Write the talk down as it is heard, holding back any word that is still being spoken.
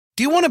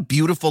Do you want a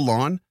beautiful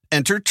lawn?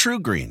 Enter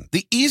TruGreen,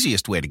 the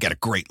easiest way to get a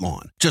great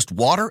lawn. Just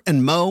water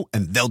and mow,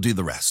 and they'll do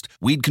the rest.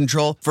 Weed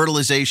control,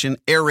 fertilization,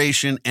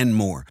 aeration, and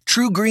more.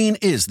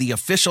 TruGreen is the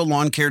official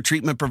lawn care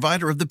treatment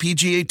provider of the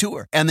PGA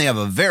Tour, and they have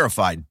a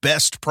verified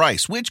best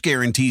price, which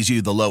guarantees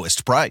you the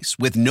lowest price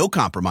with no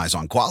compromise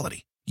on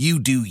quality. You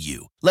do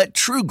you. Let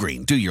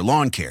TruGreen do your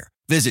lawn care.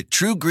 Visit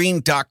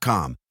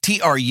TruGreen.com,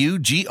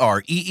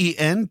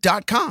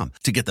 TruGreen.com,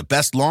 to get the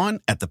best lawn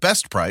at the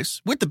best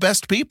price with the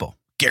best people.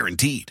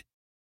 Guaranteed.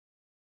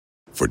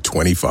 For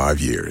 25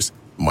 years,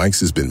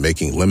 Mike's has been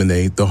making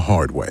lemonade the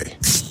hard way.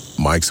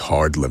 Mike's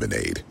Hard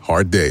Lemonade.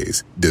 Hard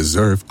days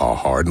deserve a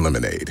hard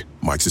lemonade.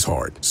 Mike's is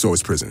hard, so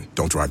is prison.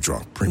 Don't drive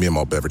drunk. Premium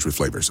malt beverage with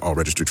flavors. All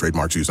registered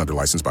trademarks used under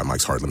license by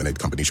Mike's Hard Lemonade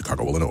Company,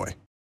 Chicago, Illinois.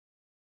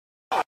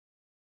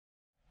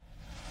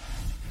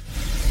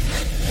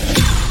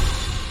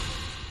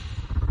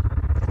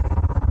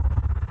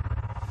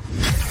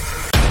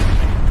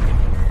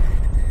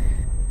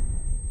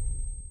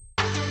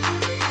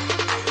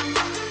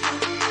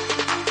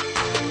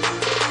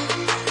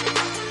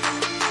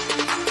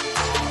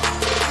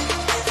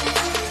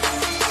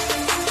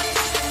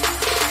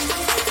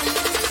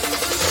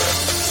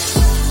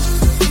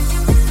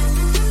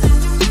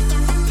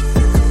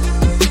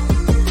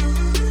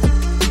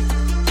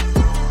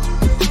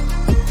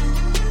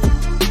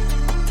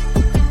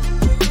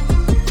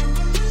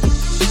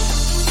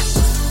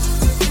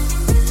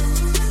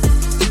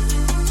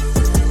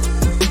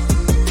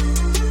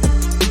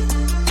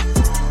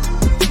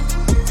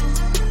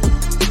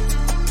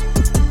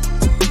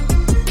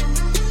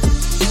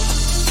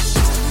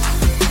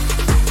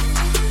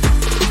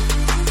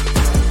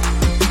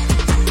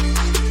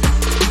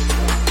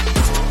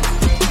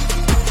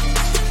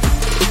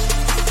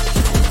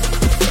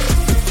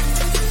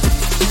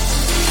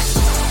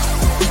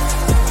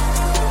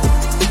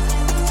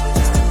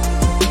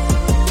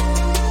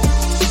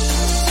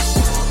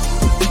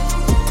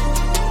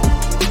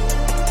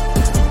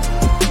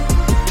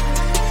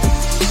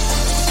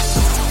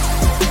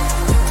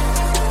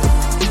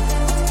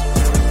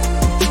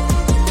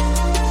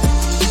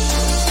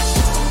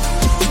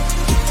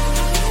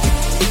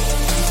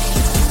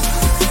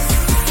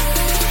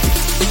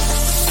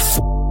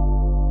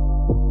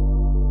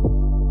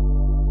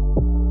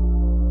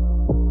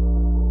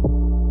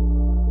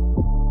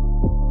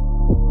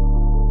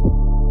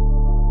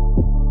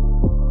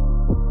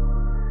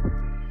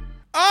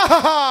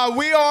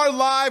 We are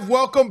live.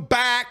 Welcome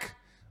back,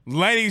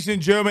 ladies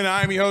and gentlemen.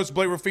 I'm your host,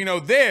 Blake Ruffino.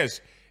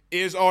 This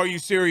is Are You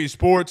Serious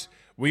Sports.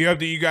 We hope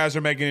that you guys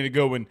are making it a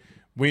good one.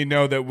 We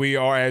know that we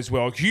are as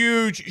well.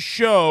 Huge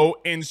show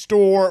in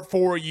store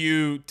for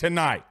you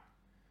tonight.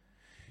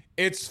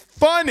 It's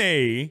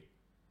funny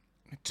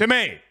to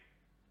me.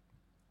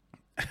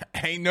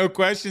 Ain't no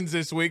questions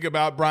this week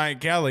about Brian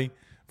Kelly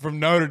from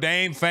Notre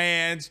Dame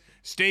fans,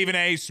 Stephen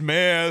A.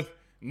 Smith.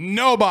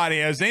 Nobody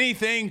has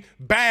anything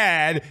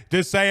bad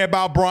to say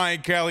about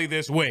Brian Kelly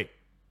this week,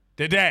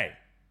 today.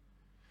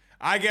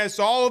 I guess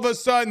all of a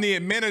sudden the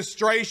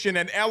administration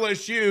at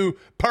LSU,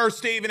 per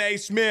Stephen A.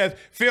 Smith,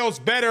 feels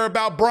better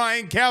about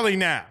Brian Kelly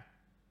now.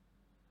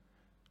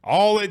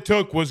 All it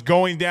took was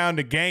going down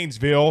to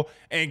Gainesville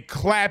and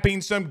clapping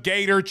some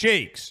Gator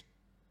cheeks.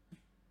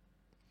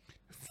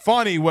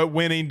 Funny what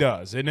winning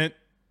does, isn't it?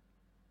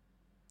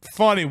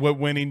 Funny what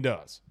winning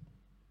does.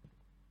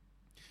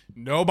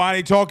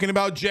 Nobody talking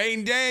about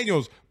Jaden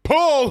Daniels.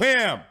 Pull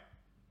him,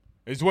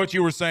 is what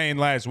you were saying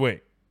last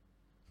week.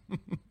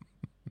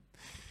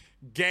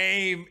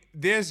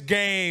 This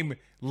game,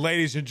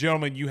 ladies and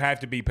gentlemen, you have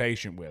to be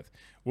patient with.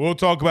 We'll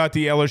talk about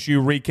the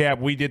LSU recap.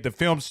 We did the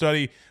film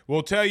study.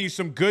 We'll tell you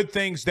some good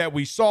things that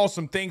we saw,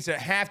 some things that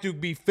have to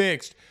be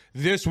fixed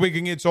this week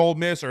against Ole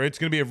Miss, or it's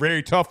going to be a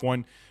very tough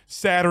one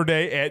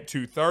Saturday at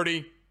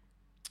 2:30.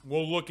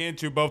 We'll look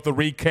into both the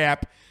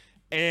recap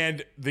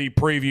and the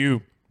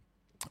preview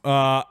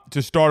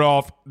to start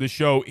off the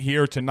show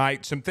here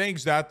tonight. Some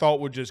things that I thought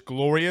were just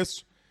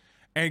glorious.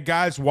 And,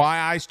 guys, why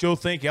I still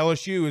think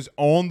LSU is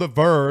on the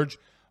verge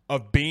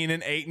of being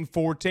an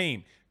 8-4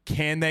 team.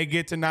 Can they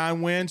get to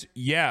 9 wins?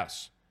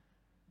 Yes.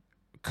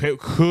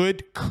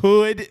 Could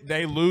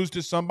they lose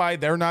to somebody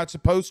they're not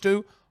supposed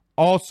to?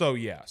 Also,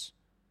 yes.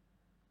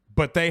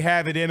 But they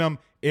have it in them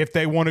if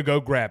they want to go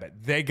grab it.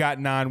 They got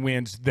 9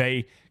 wins.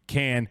 They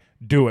can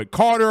do it.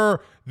 Carter,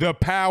 the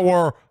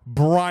Power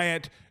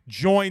Bryant,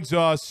 joins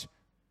us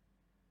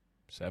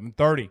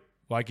 7:30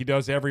 like he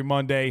does every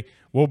Monday.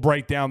 We'll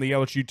break down the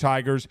LSU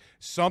Tigers.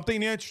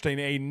 Something interesting,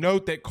 a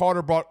note that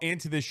Carter brought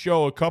into the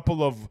show a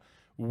couple of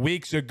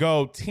weeks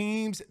ago.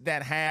 Teams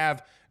that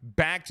have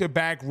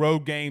back-to-back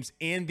road games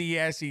in the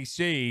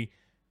SEC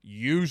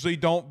usually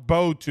don't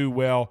bode too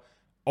well.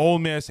 Ole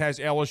Miss has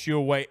LSU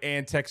away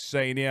and Texas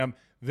A&M.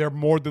 They're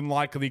more than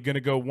likely going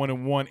to go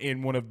 1-1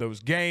 in one of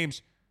those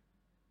games.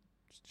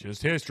 It's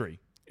just history.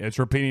 It's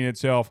repeating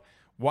itself.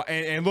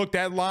 And look,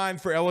 that line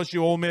for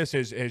LSU Ole Miss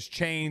has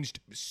changed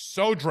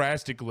so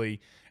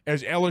drastically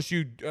as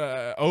LSU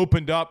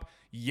opened up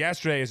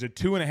yesterday as a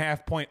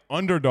 2.5-point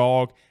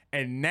underdog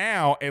And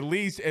now, at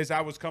least as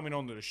I was coming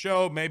onto the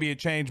show, maybe it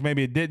changed,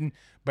 maybe it didn't.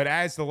 But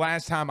as the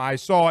last time I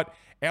saw it,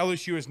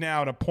 LSU is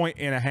now at a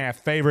 1.5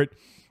 favorite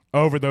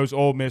over those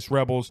Ole Miss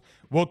Rebels.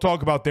 We'll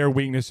talk about their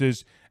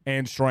weaknesses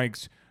and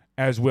strengths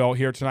as well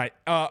here tonight.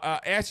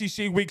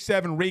 SEC Week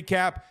 7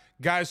 recap.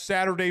 Guys,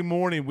 Saturday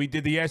morning we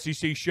did the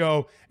SEC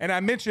show, and I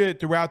mentioned it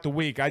throughout the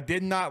week. I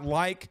did not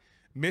like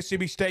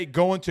Mississippi State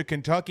going to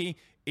Kentucky,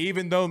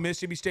 even though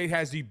Mississippi State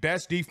has the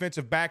best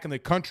defensive back in the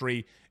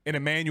country in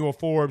Emmanuel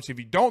Forbes. If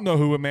you don't know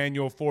who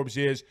Emmanuel Forbes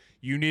is,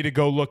 you need to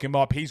go look him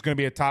up. He's going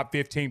to be a top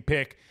 15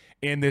 pick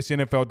in this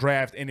NFL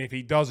draft, and if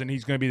he doesn't,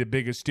 he's going to be the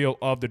biggest steal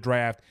of the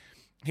draft.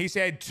 He's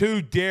had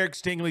 2 Derek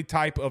Stingley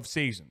type of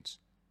seasons.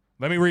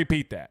 Let me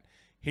repeat that.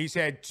 He's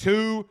had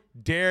 2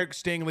 Derek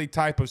Stingley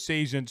type of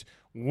seasons,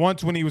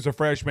 once when he was a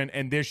freshman,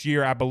 and this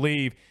year I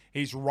believe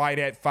he's right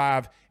at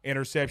 5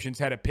 interceptions,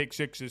 had a pick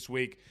 6 this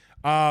week.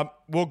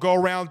 We'll go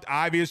around,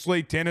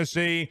 obviously,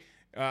 Tennessee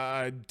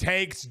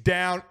takes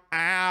down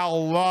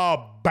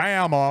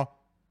Alabama.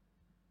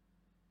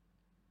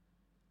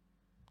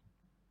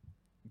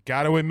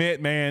 Got to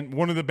admit, man,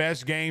 one of the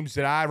best games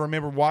that I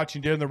remember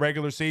watching during the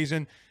regular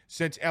season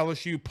since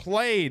LSU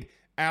played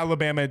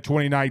Alabama in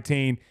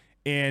 2019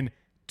 in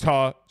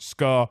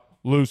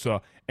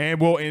Tuscaloosa.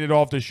 And we'll end it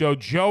off the show.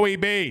 Joey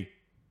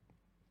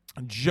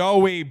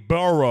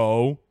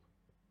Burrow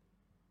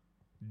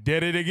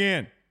did it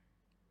again.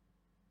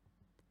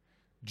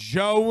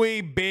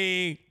 Joey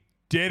B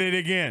did it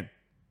again.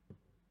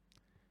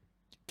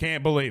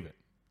 Can't believe it.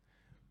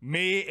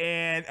 Me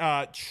and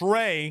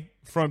Trey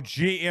from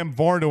GM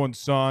Varno and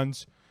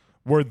Sons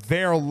were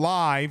there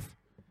live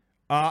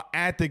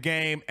at the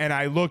game, and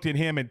I looked at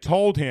him and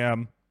told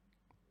him,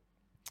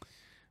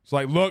 it's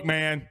like, look,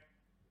 man,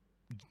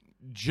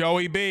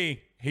 Joey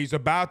B, he's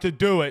about to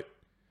do it.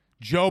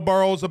 Joe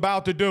Burrow's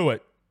about to do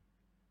it.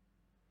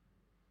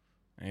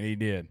 And he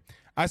did.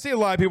 I see a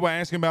lot of people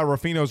asking about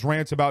Ruffino's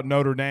rants about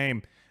Notre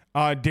Dame.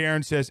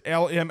 Darren says,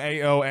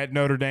 LMAO at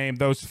Notre Dame.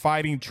 Those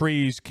fighting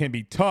trees can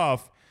be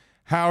tough.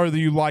 How are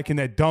you liking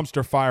that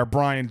dumpster fire,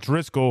 Brian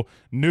Driscoll?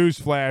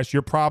 Newsflash,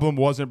 your problem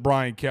wasn't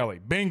Brian Kelly.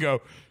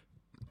 Bingo.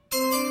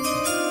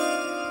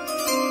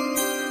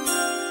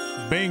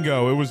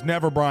 Bingo. It was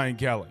never Brian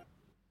Kelly.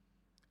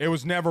 It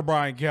was never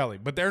Brian Kelly.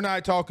 But they're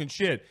not talking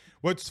shit.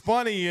 What's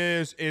funny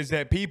is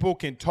that people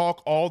can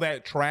talk all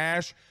that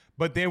trash,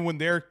 but then when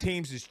their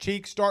teams'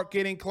 cheeks start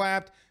getting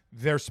clapped,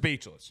 they're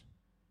speechless.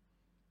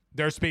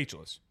 They're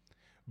speechless.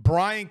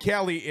 Brian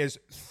Kelly is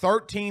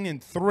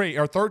 13-3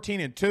 or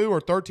 13-2 or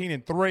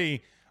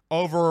 13-3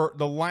 over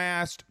the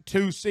last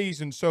 2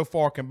 seasons so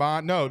far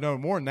combined. No,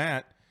 more than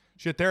that.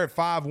 Shit, they're at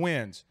 5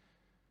 wins.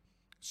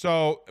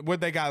 So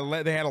what they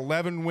got? They had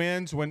 11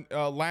 wins when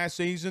last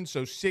season,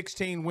 so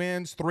 16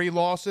 wins, 3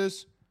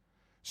 losses.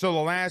 So the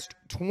last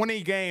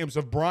 20 games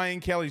of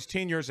Brian Kelly's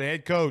tenure as a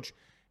head coach,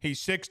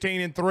 he's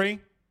 16-3.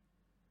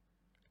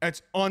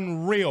 That's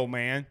unreal,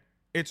 man.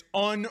 It's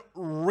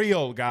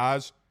unreal,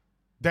 guys,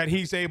 that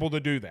he's able to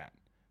do that.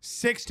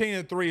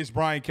 16-3 is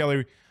Brian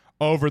Kelly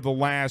over the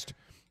last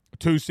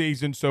 2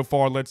 seasons so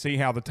far. Let's see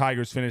how the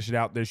Tigers finish it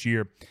out this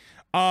year.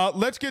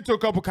 Let's get to a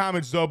couple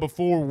comments, though,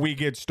 before we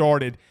get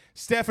started.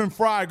 Stephen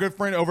Fry, a good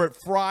friend over at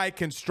Fry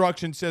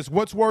Construction, says,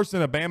 what's worse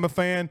than a Bama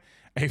fan?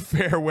 A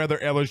fair weather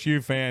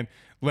LSU fan.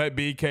 Let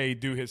BK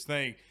do his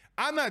thing.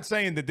 I'm not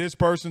saying that this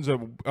person's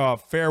a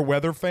fair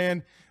weather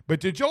fan, but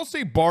did y'all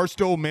see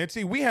Barstool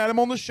Mincy? We had him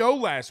on the show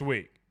last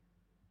week.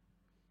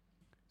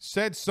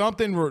 Said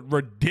something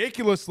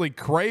ridiculously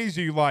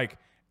crazy like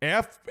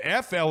F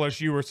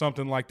LSU or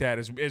something like that.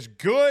 As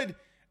good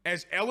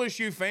as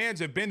LSU fans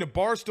have been to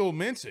Barstool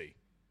Mincy.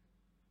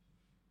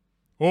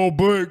 Oh,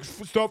 Big,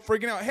 stop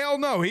freaking out. Hell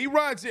no, he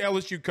rides the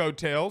LSU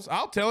coattails.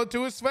 I'll tell it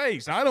to his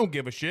face. I don't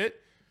give a shit.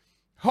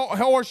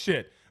 Horse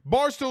shit.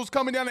 Barstool's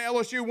coming down to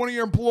LSU, one of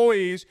your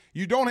employees.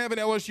 You don't have an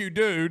LSU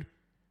dude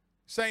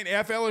saying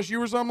F LSU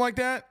or something like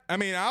that. I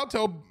mean, I'll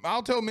tell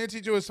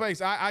Mincy to his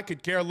face. I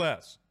could care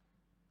less.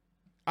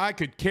 I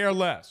could care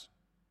less.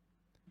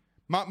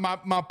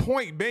 My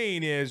point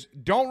being is,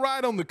 don't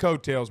ride on the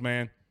coattails,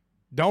 man.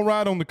 Don't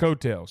ride on the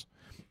coattails.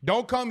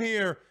 Don't come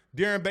here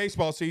during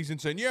baseball season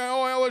saying, yeah,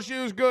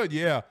 LSU is good.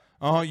 Yeah.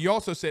 You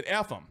also said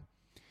F them.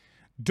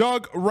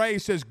 Doug Ray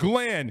says,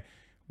 Glenn,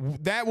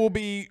 that will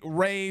be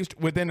raised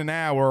within an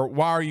hour.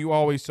 Why are you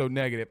always so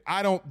negative?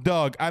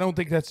 Doug, I don't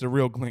think that's the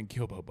real Glenn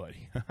Guilbeau,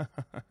 buddy.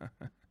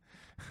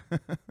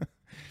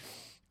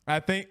 I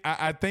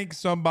think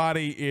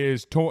somebody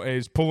is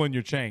pulling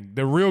your chain.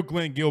 The real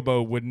Glenn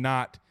Guilbeau would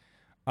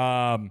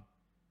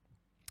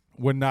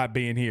not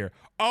be in here.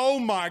 Oh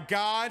my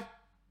God.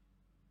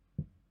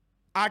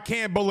 I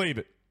can't believe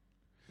it.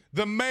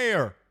 The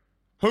mayor,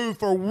 who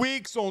for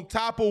weeks on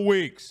top of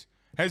weeks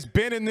has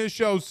been in this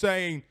show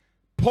saying,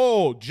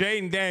 pull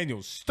Jaden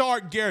Daniels,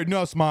 start Garrett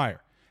Nussmeier,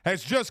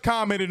 has just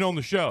commented on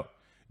the show.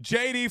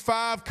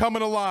 JD5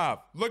 coming alive.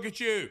 Look at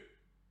you.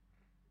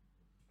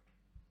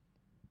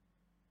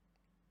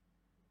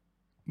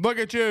 Look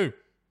at you.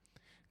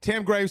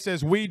 Tim Graves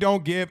says, we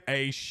don't give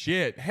a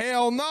shit.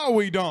 Hell no,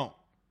 we don't.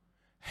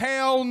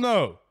 Hell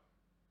no.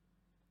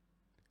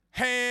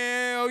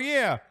 Hell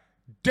yeah.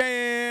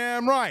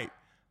 Damn right.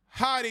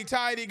 Hotty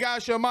tighty,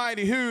 gosh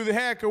almighty, who the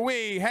heck are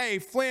we? Hey,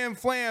 flim,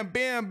 flam,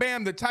 bam,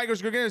 bam. The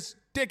Tigers are going to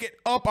stick it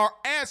up our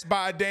ass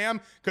by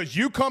damn because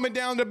you coming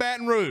down to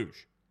Baton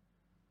Rouge.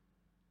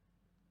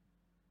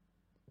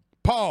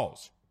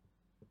 Pause.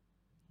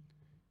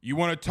 You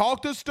want to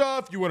talk the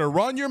stuff. You want to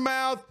run your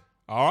mouth.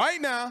 All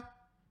right now.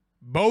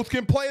 Both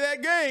can play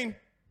that game.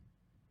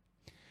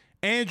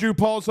 Andrew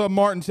Paulson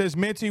Martin says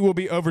Mincy will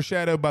be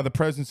overshadowed by the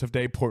presence of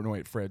Dave Portnoy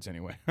at Fred's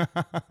anyway.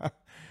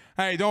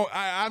 Hey,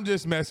 I'm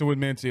just messing with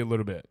Mincy a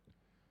little bit.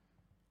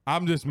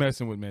 I'm just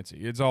messing with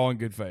Mincy. It's all in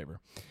good favor.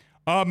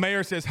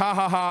 Mayor says, ha,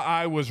 ha, ha,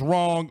 I was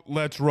wrong.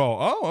 Let's roll.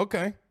 Oh,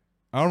 okay.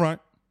 All right.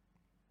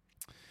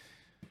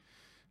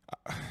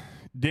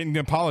 Didn't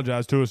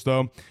apologize to us,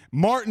 though.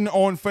 Martin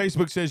on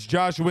Facebook says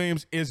Josh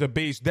Williams is a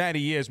beast. That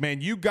he is,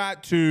 man. You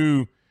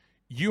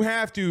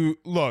have to,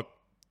 look,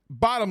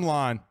 bottom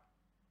line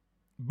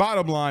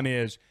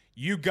is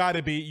you got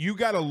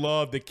to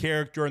love the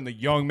character and the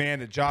young man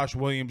that Josh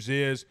Williams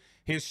is.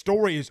 His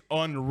story is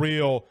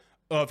unreal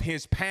of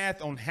his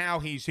path on how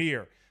he's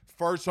here.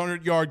 First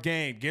 100-yard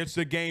game, gets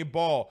the game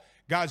ball.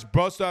 Guys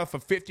bust off a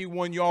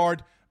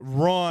 51-yard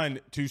run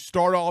to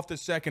start off the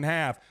second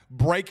half,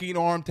 breaking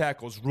arm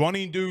tackles,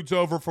 running dudes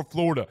over for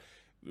Florida.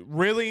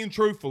 Really and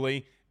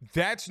truthfully,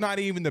 that's not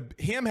even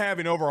him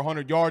having over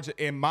 100 yards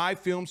in my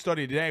film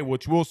study today,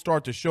 which we'll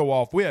start to show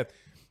off with.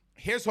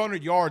 His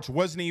 100 yards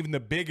wasn't even the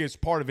biggest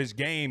part of his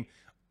game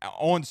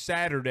on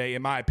Saturday,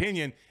 in my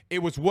opinion.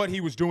 It was what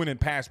he was doing in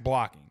pass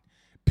blocking.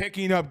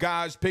 Picking up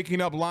guys,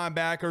 picking up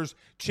linebackers,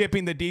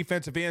 chipping the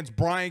defensive ends.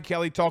 Brian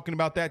Kelly talking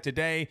about that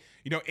today.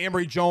 You know,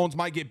 Emory Jones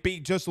might get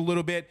beat just a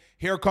little bit.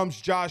 Here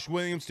comes Josh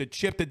Williams to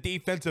chip the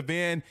defensive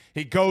end.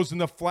 He goes in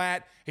the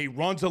flat. He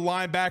runs a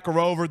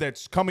linebacker over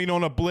that's coming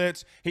on a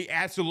blitz. He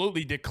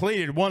absolutely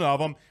depleted one of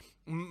them.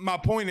 My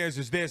point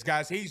is this,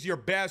 guys. He's your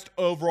best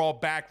overall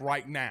back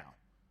right now.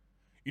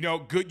 You know,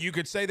 good. You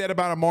could say that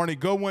about Marnie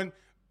Goodwin.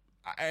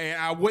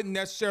 I wouldn't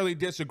necessarily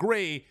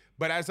disagree,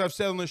 but as I've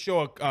said on the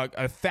show a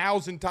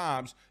 1,000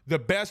 times, the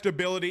best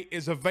ability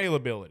is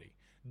availability.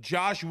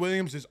 Josh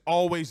Williams is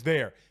always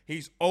there.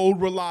 He's old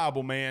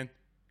reliable, man.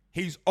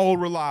 He's old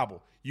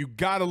reliable. You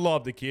got to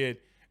love the kid,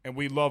 and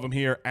we love him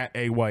here at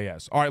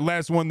AYS. All right,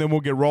 last one, then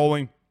we'll get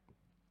rolling.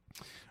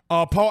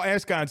 Paul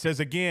Escon says,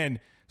 again,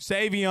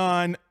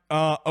 Savion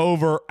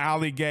over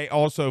Ali Gay.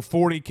 Also,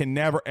 40 can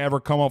never,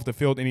 ever come off the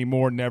field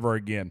anymore. Never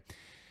again.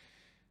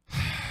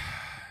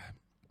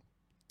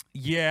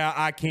 Yeah,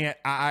 I can't.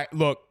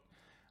 Look,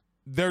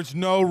 there's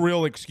no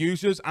real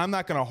excuses. I'm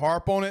not going to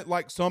harp on it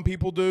like some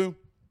people do.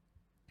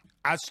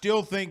 I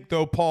still think,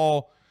 though,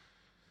 Paul,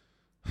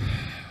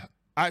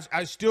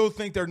 I still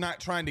think they're not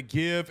trying to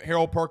give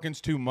Harold Perkins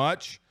too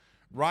much,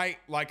 right?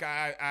 Like,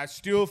 I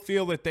still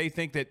feel that they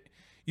think that,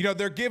 you know,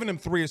 they're giving him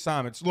 3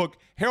 assignments. Look,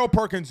 Harold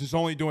Perkins is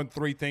only doing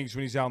 3 things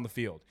when he's out in the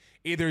field.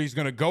 Either he's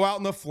going to go out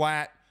in the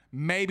flat,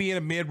 maybe in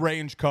a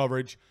mid-range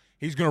coverage,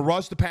 he's going to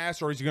rush the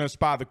passer, or he's going to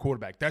spy the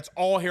quarterback. That's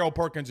all Harold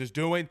Perkins is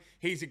doing.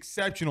 He's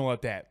exceptional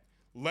at that.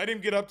 Let him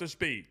get up to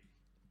speed.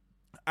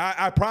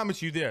 I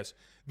promise you this.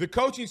 The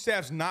coaching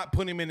staff's not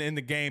putting him in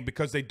the game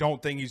because they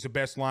don't think he's the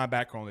best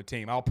linebacker on the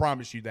team. I'll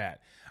promise you that.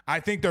 I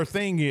think their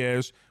thing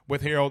is,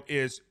 with Harold,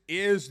 is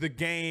the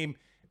game,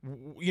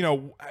 you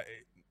know,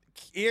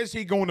 is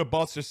he going to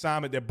bust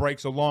assignment that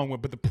breaks along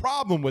with? But the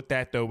problem with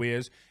that, though,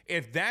 is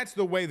if that's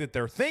the way that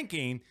they're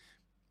thinking,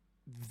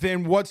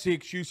 then what's the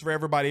excuse for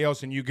everybody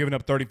else and you giving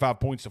up 35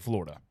 points to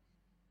Florida?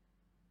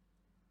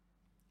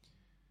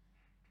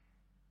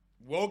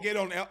 We'll get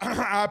on.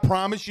 I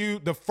promise you,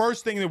 the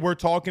first thing that we're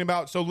talking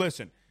about. So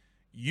listen,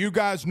 you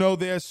guys know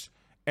this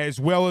as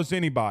well as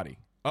anybody.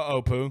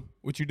 Uh-oh, Pooh.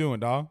 What you doing,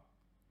 dog?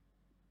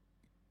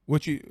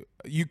 What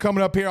you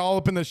coming up here all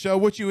up in the show?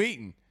 What you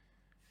eating?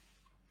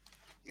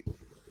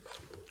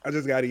 I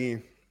just got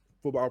in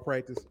football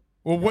practice.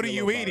 Well, what are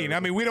you eating? I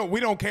mean, we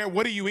don't care.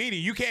 What are you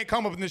eating? You can't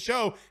come up in the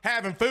show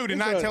having food and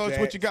not tell us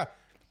what you got.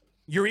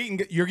 You're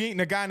eating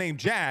a guy named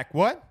Jack.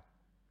 What?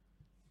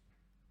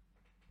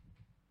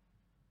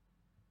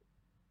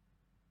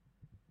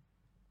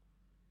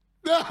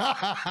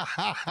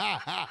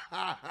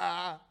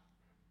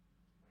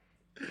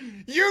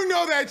 You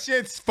know that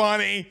shit's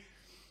funny.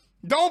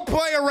 Don't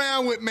play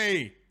around with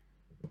me.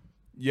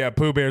 Yeah,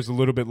 Pooh Bear's a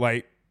little bit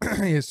late.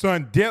 His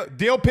son,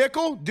 Dill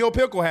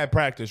Pickle had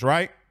practice,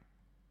 right?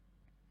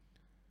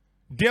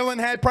 Dylan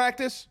had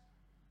practice?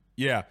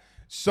 Yeah.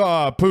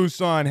 So, Pooh's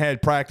son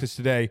had practice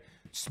today.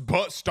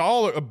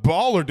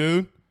 Baller,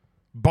 dude.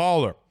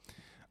 Baller.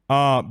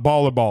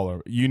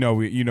 Baller. You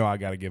know I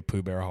got to give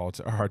Pooh Bear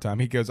a hard time.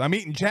 He goes, I'm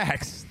eating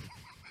Jack's.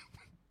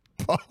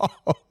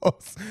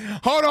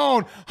 Hold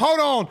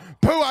on.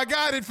 Pooh, I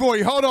got it for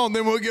you. Hold on,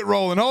 then we'll get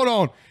rolling. Hold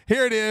on.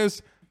 Here it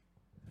is.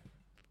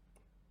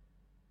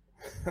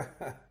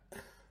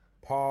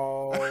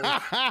 Paul.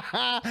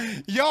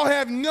 Y'all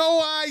have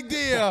no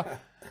idea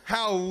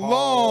how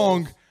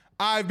long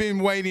I've been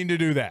waiting to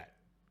do that.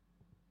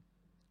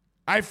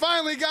 I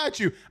finally got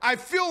you. I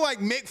feel like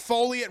Mick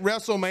Foley at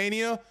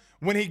WrestleMania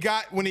when he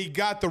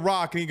got the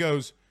Rock and he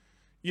goes,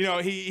 you know,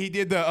 he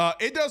did the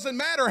it doesn't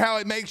matter how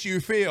it makes you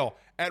feel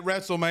at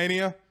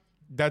WrestleMania.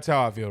 That's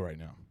how I feel right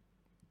now.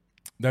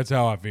 That's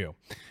how I feel.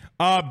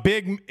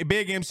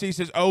 Big MC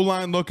says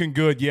O-line looking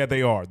good. Yeah,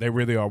 they are. They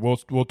really are.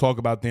 We'll talk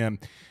about them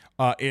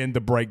in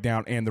the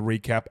breakdown and the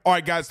recap. All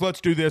right, guys,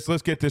 let's do this.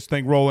 Let's get this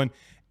thing rolling.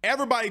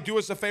 Everybody do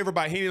us a favor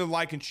by hitting the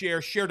like and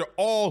share. Share to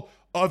all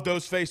of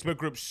those Facebook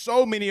groups.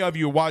 So many of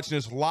you are watching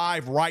this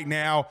live right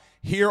now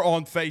here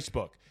on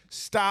Facebook.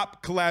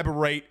 Stop,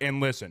 collaborate, and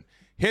listen.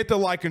 Hit the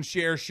like and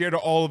share. Share to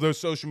all of those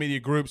social media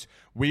groups.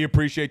 We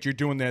appreciate you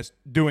doing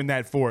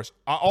that for us.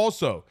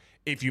 Also,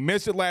 if you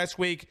missed it last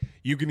week,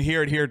 you can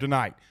hear it here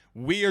tonight.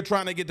 We are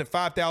trying to get to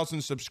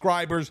 5,000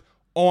 subscribers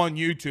on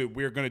YouTube.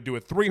 We are going to do a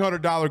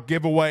 $300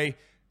 giveaway.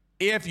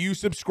 If you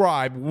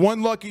subscribe,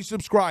 one lucky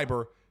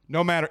subscriber,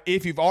 no matter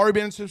if you've already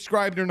been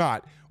subscribed or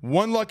not,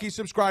 one lucky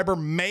subscriber,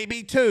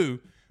 maybe two,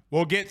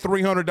 will get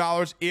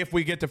 $300 if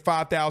we get to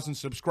 5,000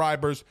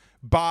 subscribers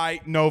by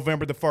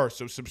November the 1st.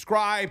 So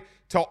subscribe,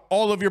 tell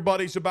all of your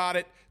buddies about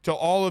it, tell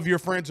all of your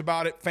friends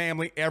about it,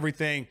 family,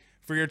 everything,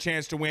 for your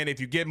chance to win. If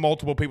you get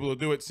multiple people to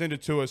do it, send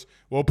it to us.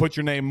 We'll put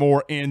your name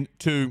more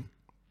into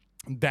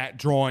that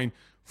drawing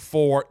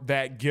for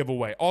that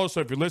giveaway.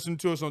 Also, if you're listening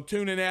to us on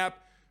TuneIn app,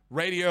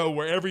 radio,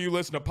 wherever you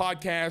listen to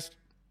podcasts,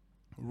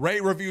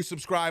 rate, review,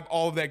 subscribe,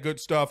 all of that good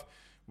stuff.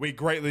 We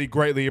greatly,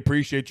 greatly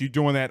appreciate you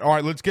doing that. All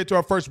right, let's get to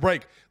our first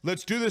break.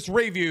 Let's do this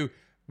review.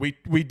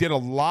 We did a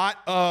lot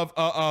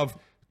of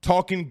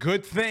talking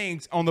good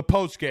things on the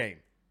post game.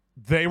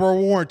 They were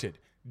warranted.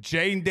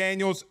 Jayden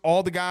Daniels,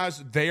 all the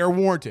guys, they are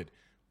warranted.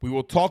 We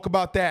will talk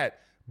about that.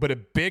 But a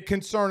big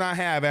concern I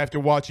have after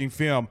watching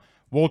film,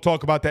 we'll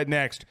talk about that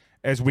next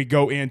as we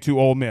go into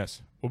Ole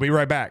Miss. We'll be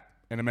right back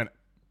in a minute.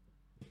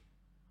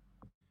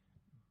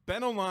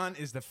 BetOnline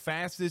is the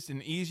fastest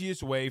and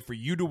easiest way for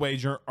you to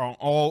wager on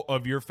all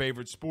of your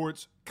favorite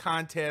sports,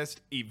 contests,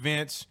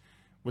 events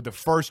with the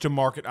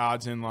first-to-market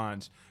odds and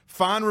lines.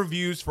 Find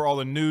reviews for all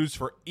the news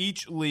for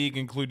each league,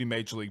 including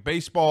Major League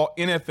Baseball,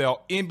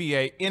 NFL,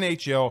 NBA,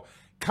 NHL,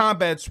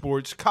 combat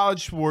sports,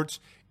 college sports,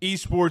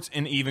 esports,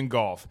 and even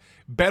golf.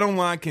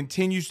 BetOnline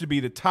continues to be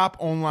the top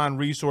online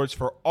resource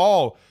for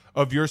all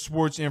of your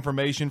sports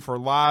information for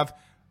live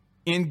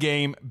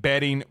in-game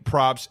betting,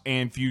 props,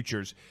 and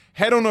futures.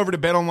 Head on over to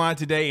BetOnline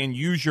today and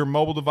use your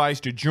mobile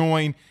device to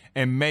join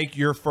and make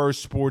your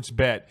first sports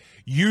bet.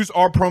 Use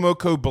our promo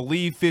code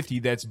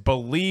BELIEVE50, that's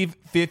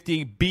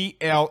BELIEVE50,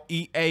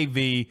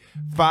 BLEAV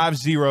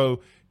 50,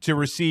 to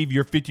receive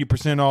your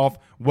 50% off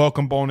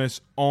welcome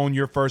bonus on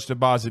your first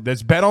deposit.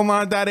 That's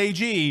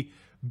betonline.ag,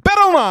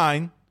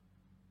 betonline.ag.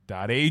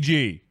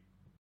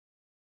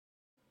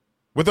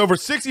 With over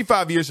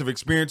 65 years of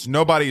experience,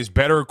 nobody is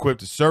better equipped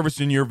to service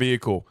in your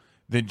vehicle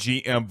than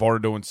GM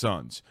Vardo &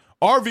 Sons.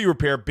 RV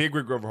repair, big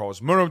rig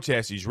overhauls, motorhome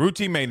chassis,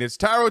 routine maintenance,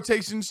 tire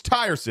rotations,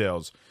 tire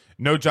sales.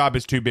 No job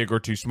is too big or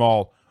too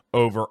small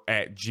over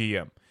at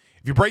GM.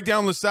 If you break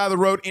down the side of the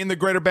road in the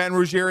greater Baton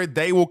Rouge area,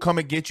 they will come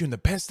and get you. And the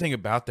best thing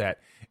about that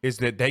is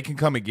that they can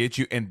come and get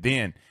you, and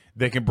then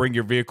they can bring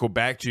your vehicle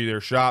back to their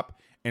shop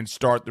and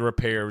start the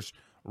repairs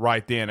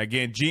right then.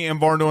 Again, GM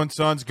Vardo &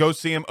 Sons. Go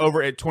see them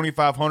over at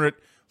 2500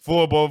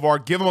 Fuller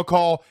Boulevard. Give them a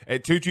call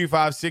at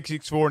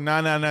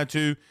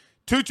 225-664-9992.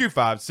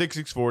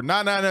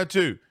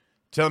 225-664-9992.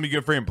 Tell them your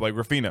good friend Blake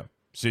Ruffino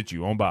sent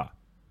you on by.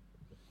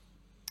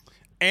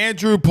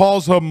 Andrew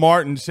Paulshub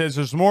Martin says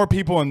there's more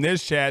people in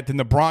this chat than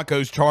the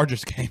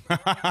Broncos-Chargers game.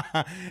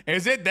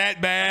 Is it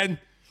that bad?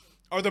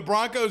 Are the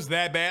Broncos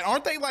that bad?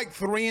 Aren't they like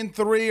 3-3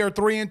 or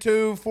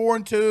 3-2,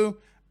 4-2?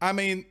 I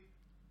mean,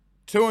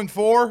 2-4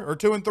 or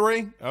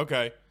 2-3?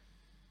 Okay.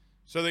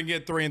 So they can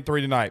get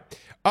 3-3 tonight.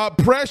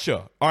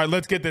 Pressure. All right,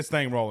 let's get this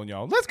thing rolling,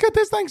 y'all. Let's get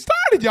this thing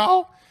started,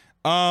 y'all.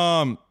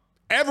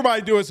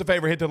 Everybody do us a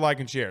favor. Hit the like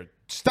and share.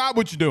 Stop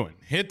what you're doing.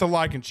 Hit the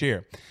like and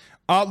share.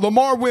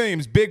 Lamar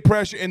Williams, big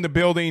pressure in the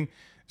building,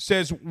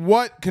 says,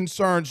 what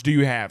concerns do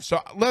you have? So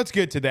let's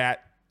get to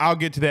that. I'll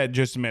get to that in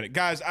just a minute.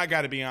 Guys, I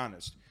got to be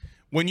honest.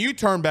 When you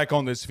turn back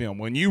on this film,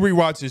 when you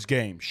rewatch this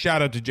game,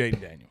 shout out to Jayden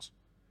Daniels.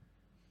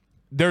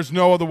 There's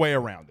no other way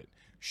around it.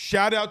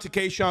 Shout out to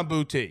Kayshon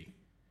Boutte.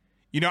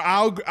 You know,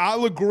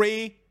 I'll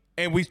agree,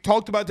 and we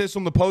talked about this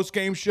on the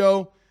post-game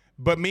show,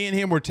 but me and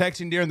him were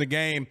texting during the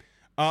game,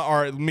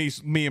 or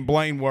me and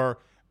Blaine were.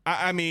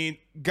 I mean,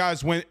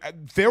 guys, when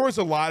there was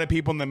a lot of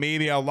people in the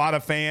media, a lot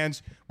of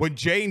fans, when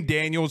Jayden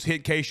Daniels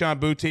hit Kayshon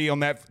Boutte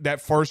on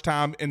that first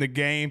time in the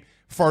game,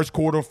 first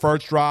quarter,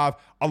 first drive,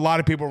 a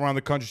lot of people around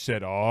the country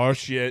said, oh,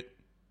 shit.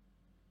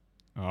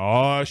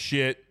 Oh,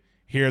 shit.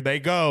 Here they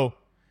go.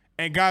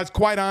 And, guys,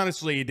 quite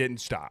honestly, it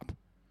didn't stop.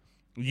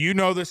 You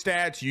know the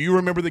stats. You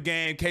remember the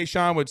game.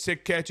 Kayshon with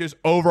 6 catches,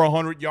 over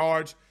 100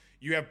 yards.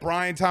 You have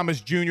Brian Thomas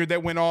Jr.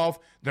 that went off,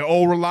 the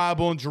old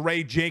reliable, and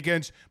Jeray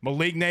Jenkins.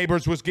 Malik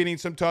Neighbors was getting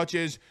some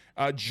touches.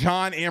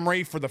 John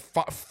Emery for the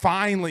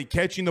finally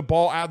catching the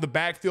ball out of the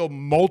backfield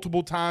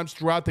multiple times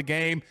throughout the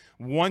game.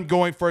 One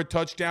going for a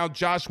touchdown.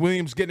 Josh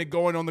Williams getting it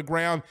going on the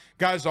ground.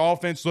 Guys, the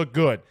offense looked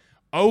good.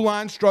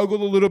 O-line struggled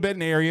a little bit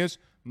in areas,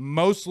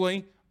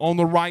 mostly on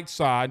the right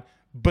side,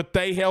 but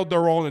they held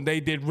their own and they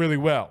did really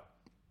well.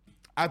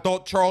 I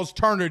thought Charles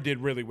Turner did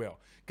really well.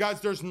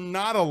 Guys, there's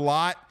not a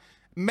lot.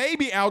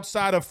 Maybe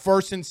outside of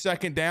first and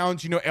second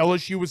downs,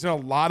 LSU was in a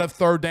lot of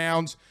third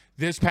downs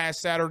this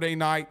past Saturday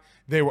night.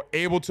 They were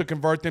able to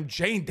convert them.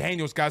 Jane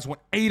Daniels, guys,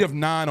 went 8 of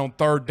 9 on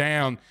third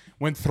down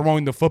when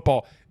throwing the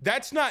football.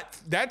 That's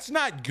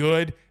not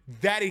good.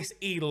 That is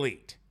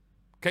elite.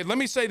 Okay, let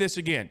me say this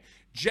again.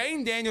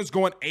 Jane Daniels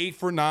going 8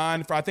 for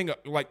 9 for, I think,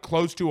 like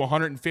close to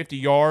 150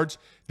 yards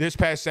this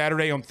past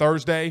Saturday on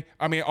third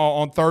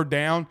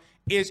down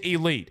is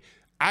elite.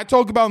 I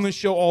talk about on this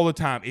show all the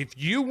time. If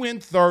you win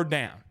third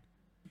down,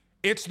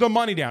 it's the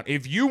money down.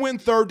 If you win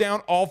third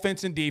down,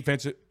 offense and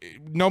defense,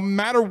 no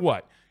matter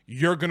what,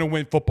 you're going to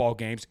win football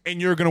games,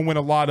 and you're going to win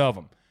a lot of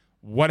them.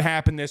 What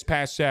happened this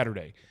past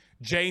Saturday?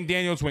 Jane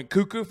Daniels went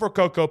cuckoo for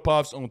Cocoa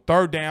Puffs on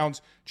third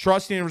downs,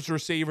 trusting his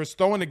receivers,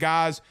 throwing to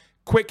guys,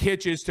 quick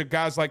hitches to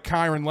guys like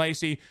Kyron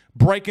Lacey,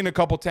 breaking a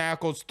couple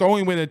tackles,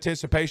 throwing with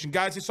anticipation.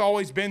 Guys, it's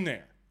always been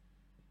there.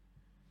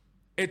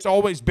 It's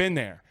always been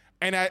there.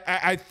 And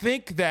I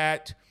think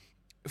that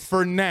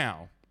for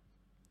now,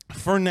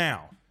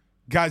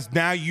 guys,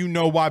 now you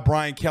know why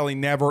Brian Kelly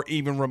never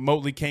even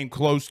remotely came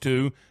close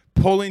to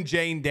pulling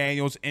Jane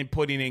Daniels and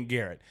putting in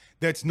Garrett.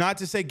 That's not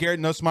to say Garrett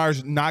Nussmeier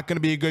is not going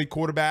to be a good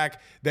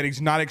quarterback, that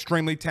he's not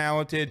extremely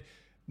talented.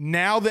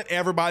 Now that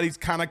everybody's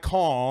kind of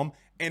calm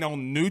and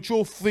on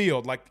neutral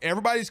field, like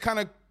everybody's kind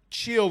of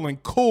chill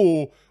and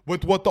cool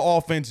with what the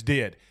offense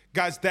did.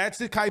 Guys, that's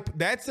the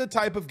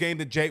type of game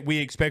that we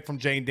expect from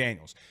Jane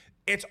Daniels.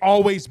 It's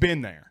always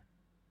been there.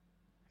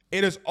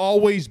 It has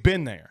always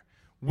been there.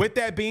 With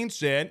that being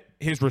said,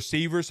 his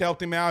receivers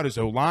helped him out. His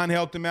O-line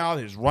helped him out.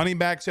 His running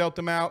backs helped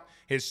him out.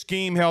 His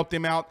scheme helped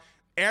him out.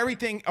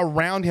 Everything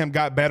around him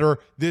got better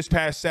this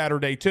past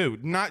Saturday too.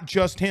 Not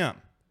just him.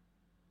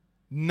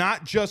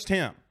 Not just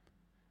him.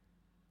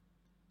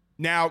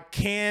 Now,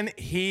 can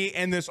he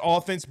and this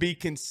offense be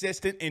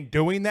consistent in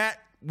doing that?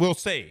 We'll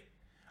see.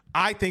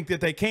 I think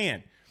that they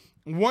can.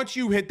 Once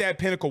you hit that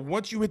pinnacle,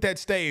 once you hit that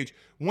stage,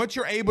 once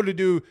you're able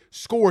to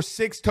score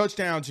 6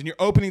 touchdowns in your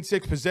opening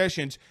 6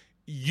 possessions,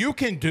 you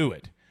can do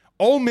it.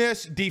 Ole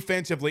Miss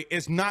defensively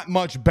is not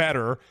much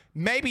better.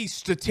 Maybe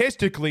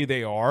statistically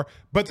they are,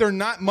 but they're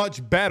not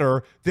much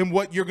better than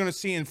what you're going to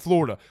see in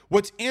Florida.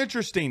 What's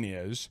interesting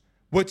is,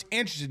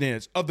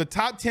 of the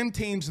top 10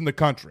 teams in the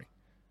country,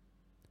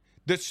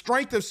 the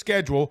strength of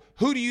schedule,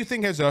 who do you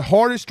think has the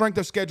hardest strength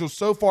of schedule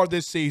so far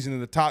this season in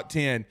the top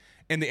 10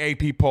 in the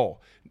AP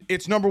poll?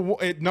 It's number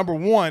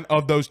one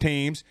of those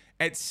teams.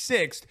 At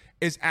 6th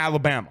is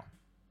Alabama.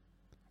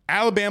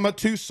 Alabama,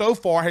 too, so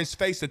far has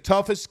faced the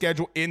toughest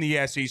schedule in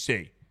the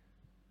SEC.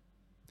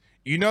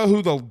 You know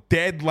who the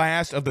dead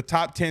last of the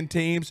top 10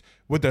 teams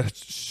with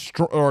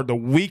the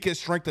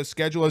weakest strength of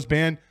schedule has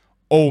been?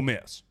 Ole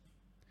Miss.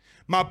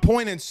 My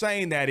point in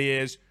saying that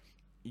is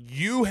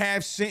you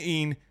have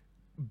seen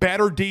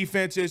better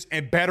defenses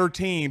and better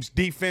teams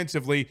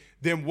defensively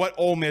than what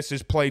Ole Miss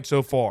has played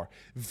so far.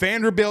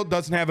 Vanderbilt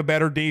doesn't have a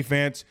better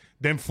defense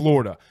than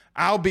Florida.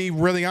 I'll be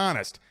really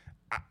honest.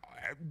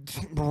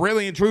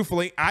 Really and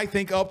truthfully, I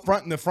think up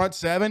front in the front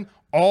 7,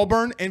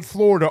 Auburn and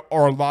Florida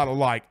are a lot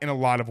alike in a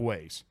lot of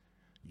ways.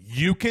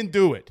 You can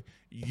do it.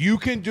 You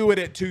can do it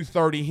at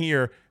 2:30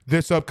 here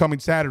this upcoming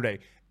Saturday.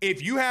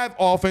 If you have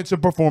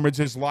offensive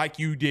performances like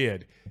you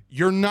did,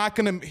 you're not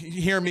going to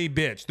hear me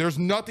bitch. There's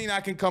nothing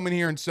I can come in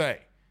here and say.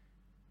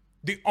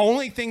 The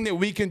only thing that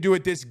we can do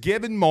at this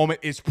given moment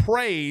is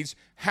praise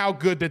how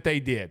good that they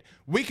did.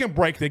 We can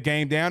break the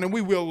game down, and we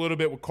will a little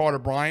bit with Carter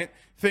Bryant,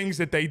 things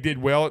that they did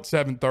well at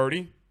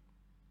 7:30.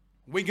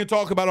 We can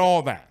talk about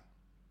all that.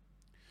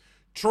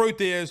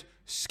 Truth is,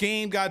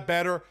 scheme got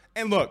better.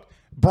 And look,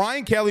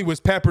 Brian Kelly was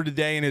peppered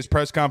today in his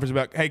press conference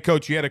about, hey,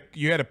 Coach, you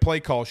had a play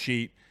call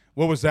sheet.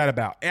 What was that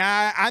about?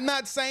 I'm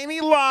not saying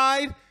he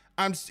lied.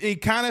 He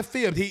kind of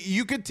fibbed.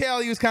 You could tell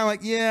he was kind of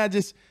like, yeah,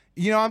 just –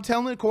 I'm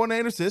telling the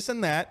coordinators this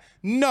and that.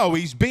 No,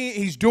 he's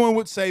doing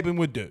what Saban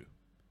would do.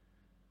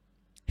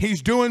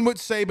 He's doing what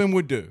Saban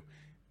would do.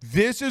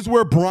 This is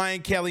where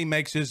Brian Kelly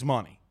makes his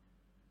money.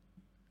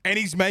 And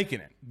he's making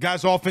it.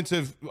 Guys,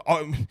 offensive,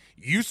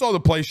 you saw the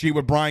play sheet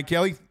with Brian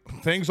Kelly.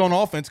 Things on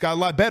offense got a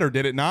lot better,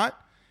 did it not?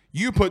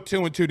 You put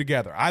 2 and 2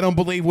 together. I don't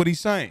believe what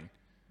he's saying.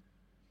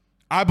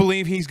 I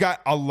believe he's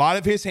got a lot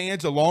of his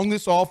hands along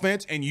this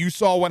offense, and you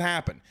saw what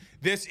happened.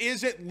 This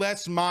isn't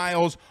Les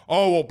Miles.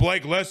 Oh, well,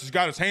 Blake Les has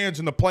got his hands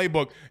in the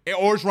playbook.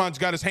 Orgeron's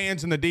got his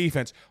hands in the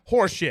defense.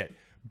 Horseshit.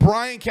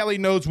 Brian Kelly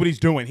knows what he's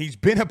doing. He's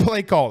been a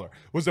play caller.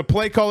 Was a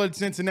play caller at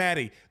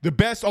Cincinnati. The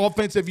best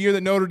offensive year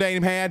that Notre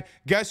Dame had.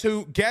 Guess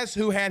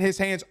who had his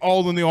hands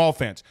all in the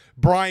offense?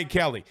 Brian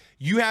Kelly.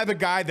 You have a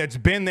guy that's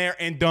been there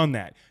and done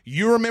that.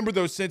 You remember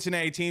those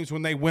Cincinnati teams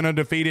when they went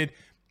undefeated,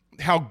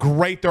 how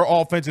great their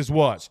offenses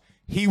was.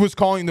 He was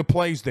calling the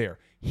plays there.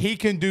 He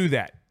can do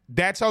that.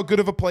 That's how good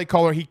of a play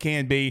caller he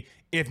can be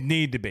if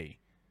need to be.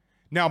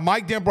 Now,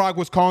 Mike Denbrock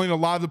was calling a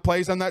lot of the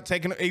plays.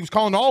 He was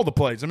calling all the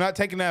plays. I'm not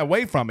taking that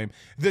away from him.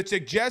 The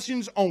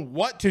suggestions on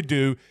what to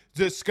do,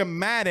 the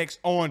schematics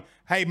on,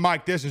 hey,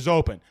 Mike, this is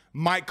open.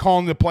 Mike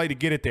calling the play to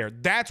get it there.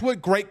 That's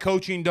what great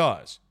coaching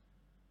does.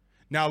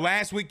 Now,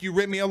 last week you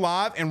ripped me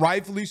alive, and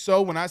rightfully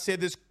so, when I said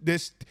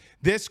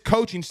this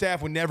coaching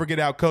staff would never get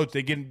out coached.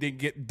 They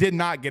did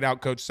not get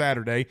out coached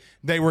Saturday.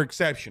 They were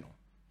exceptional.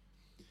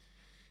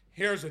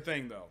 Here's the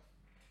thing, though.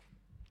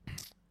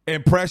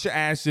 And Pressure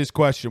asked this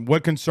question: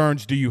 what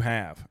concerns do you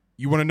have?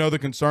 You want to know the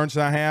concerns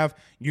that I have?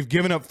 You've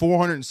given up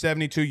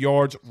 472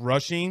 yards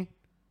rushing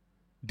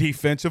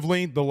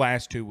defensively the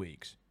last 2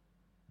 weeks.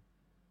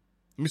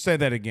 Let me say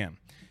that again.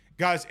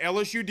 Guys,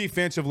 LSU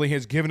defensively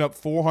has given up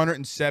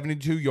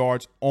 472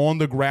 yards on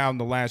the ground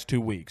the last 2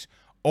 weeks.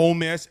 Ole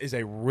Miss is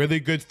a really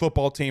good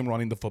football team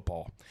running the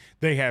football.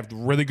 They have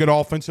really good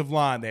offensive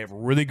line. They have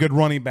really good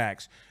running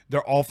backs.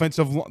 Their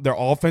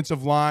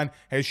offensive line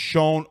has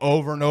shown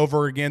over and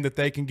over again that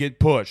they can get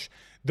pushed.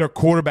 Their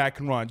quarterback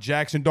can run.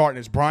 Jackson Dart,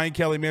 as Brian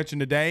Kelly mentioned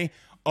today,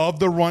 of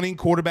the running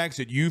quarterbacks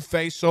that you've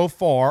faced so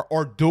far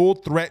are dual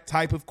threat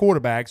type of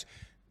quarterbacks.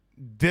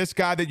 This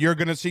guy that you're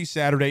going to see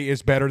Saturday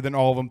is better than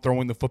all of them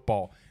throwing the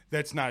football.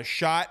 That's not a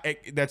shot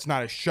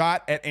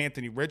at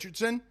Anthony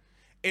Richardson.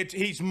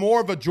 He's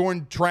more of a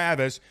Jordan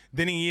Travis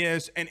than he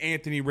is an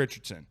Anthony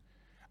Richardson.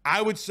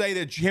 I would say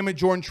that him and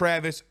Jordan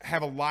Travis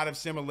have a lot of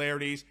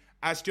similarities.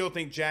 I still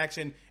think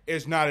Jackson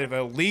is not as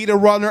elite a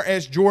runner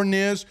as Jordan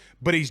is,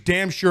 but he's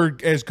damn sure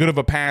as good of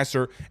a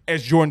passer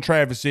as Jordan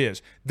Travis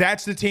is.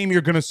 That's the team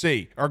you're going to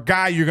see, or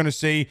guy you're going to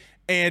see,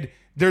 and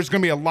there's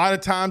going to be a lot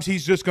of times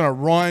he's just going to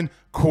run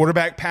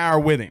quarterback power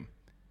with him.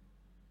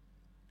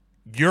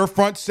 Your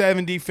front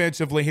seven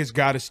defensively has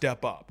got to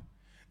step up.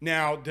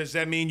 Now, does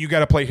that mean you got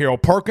to play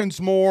Harold Perkins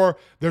more?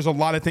 There's a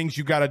lot of things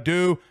you got to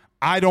do.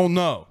 I don't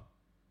know.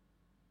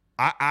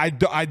 I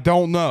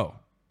don't know.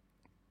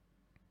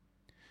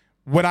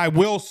 What I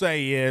will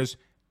say is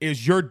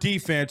your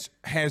defense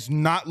has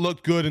not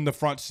looked good in the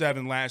front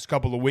seven last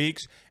couple of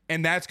weeks,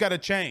 and that's got to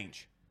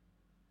change.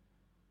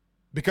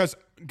 Because,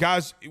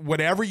 guys,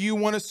 whatever you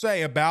want to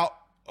say about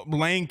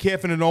Lane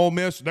Kiffin and Ole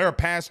Miss, they're a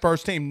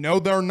pass-first team. No,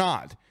 they're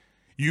not.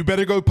 You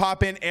better go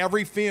pop in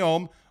every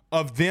film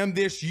of them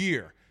this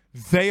year.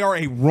 They are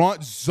a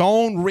run,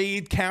 zone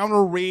read,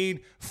 counter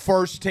read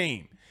first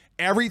team.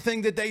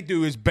 Everything that they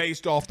do is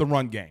based off the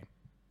run game.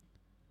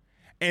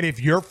 And if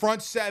your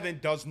front seven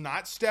does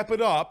not step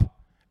it up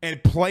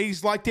and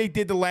plays like they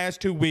did the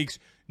last 2 weeks,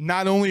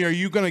 not only are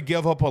you going to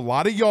give up a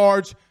lot of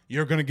yards,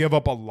 you're going to give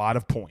up a lot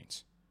of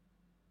points.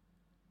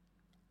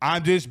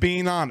 I'm just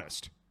being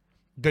honest.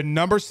 The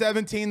number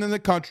 17 in the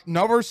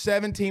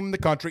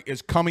country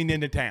is coming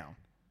into town.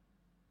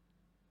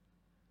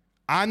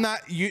 I'm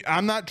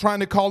not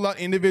trying to call out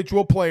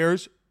individual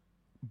players,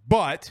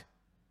 but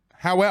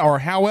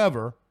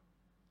however,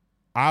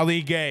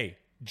 Ali Gay,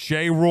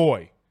 Jay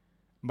Roy,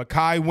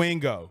 Mekhi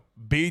Wingo,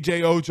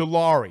 B.J.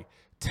 Ojolari,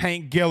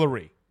 Tank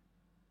Guillory,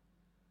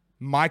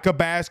 Micah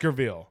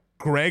Baskerville,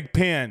 Greg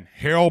Penn,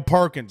 Harold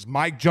Perkins,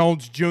 Mike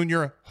Jones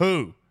Jr.,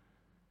 who?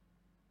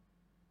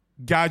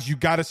 Guys, you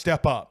got to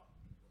step up.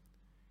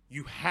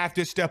 You have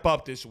to step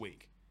up this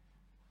week.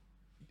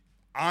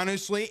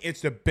 Honestly, it's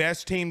the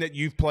best team that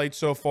you've played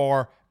so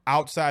far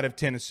outside of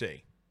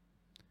Tennessee.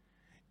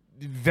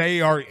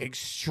 They are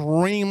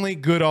extremely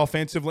good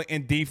offensively,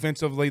 and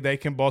defensively they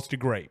can bust a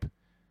grape.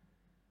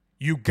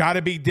 You got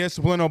to be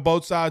disciplined on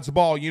both sides of the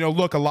ball. You know,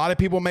 look, a lot of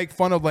people make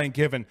fun of Lane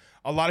Kiffin.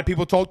 A lot of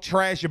people talk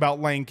trash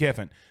about Lane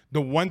Kiffin.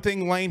 The one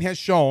thing Lane has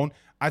shown,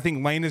 I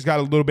think Lane has got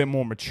a little bit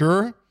more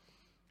mature.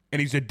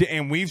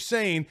 And we've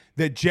seen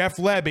that Jeff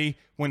Lebby,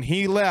 when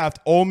he left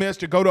Ole Miss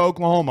to go to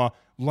Oklahoma,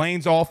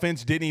 Lane's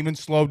offense didn't even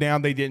slow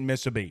down. They didn't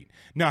miss a beat.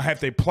 Now, have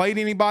they played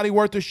anybody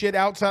worth of shit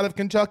outside of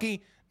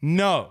Kentucky?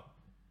 No.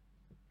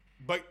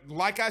 But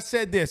like I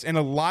said this, and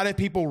a lot of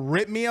people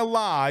ripped me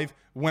alive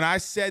when I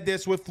said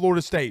this with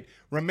Florida State.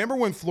 Remember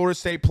when Florida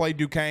State played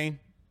Duquesne?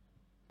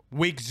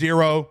 Week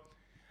 0.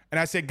 And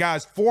I said,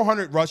 guys,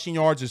 400 rushing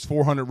yards is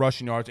 400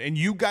 rushing yards. And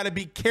you got to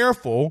be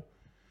careful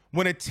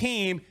when a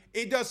team,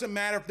 it doesn't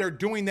matter if they're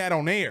doing that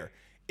on air.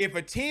 If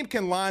a team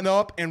can line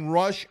up and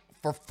rush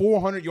for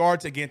 400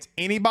 yards against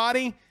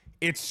anybody,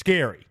 it's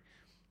scary.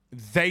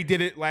 They did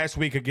it last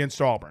week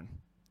against Auburn.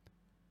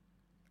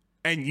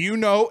 And you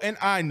know and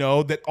I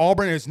know that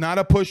Auburn is not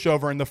a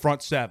pushover in the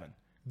front seven.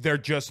 They're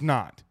just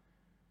not.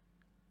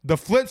 The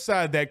flip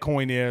side of that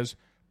coin is,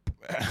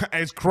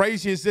 as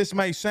crazy as this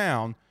may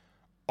sound,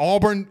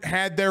 Auburn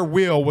had their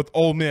will with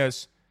Ole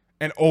Miss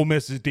and Ole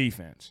Miss's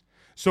defense.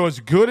 So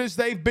as good as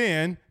they've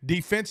been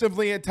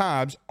defensively at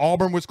times,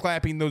 Auburn was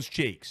clapping those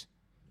cheeks.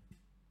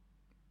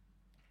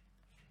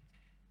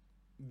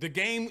 The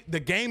game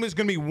is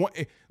going to be one.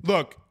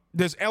 Look,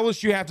 does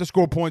LSU have to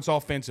score points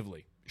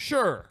offensively?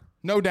 Sure,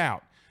 no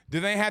doubt. Do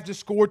they have to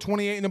score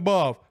 28 and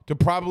above to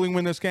probably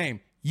win this game?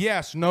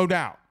 Yes, no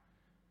doubt.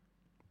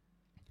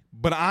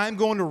 But I'm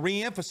going to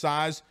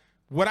reemphasize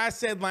what I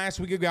said last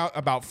week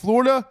about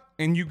Florida,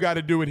 and you got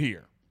to do it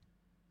here.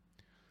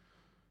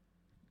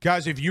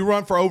 Guys, if you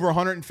run for over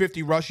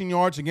 150 rushing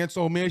yards against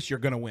Ole Miss, you're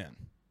going to win.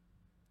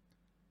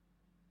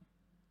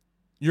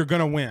 You're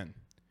going to win.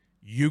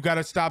 You got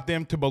to stop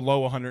them to below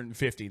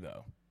 150,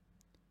 though.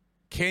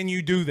 Can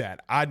you do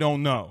that? I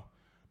don't know.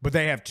 But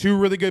they have two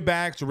really good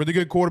backs, a really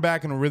good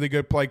quarterback, and a really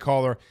good play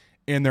caller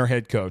in their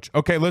head coach.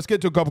 Okay, let's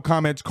get to a couple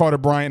comments. Carter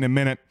Bryant in a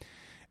minute.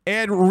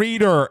 Ed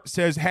Reeder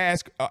says,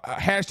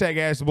 hashtag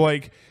Ask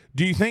Blake,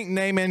 do you think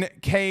naming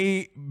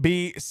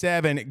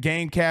KB7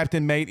 game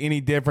captain made any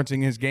difference in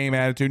his game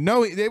attitude?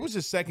 No, it was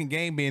his second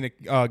game being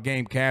a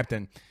game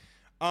captain.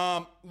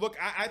 Look,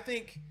 I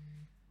think,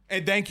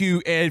 and thank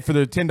you, Ed, for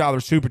the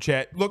 $10 super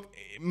chat. Look,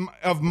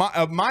 of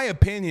my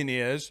opinion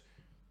is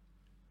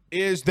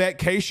that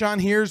Kayshawn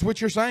hears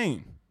what you're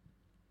saying.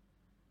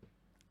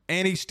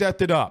 And he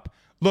stepped it up.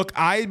 Look,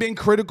 I had been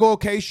critical of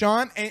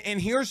Kayshawn, and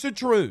here's the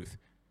truth.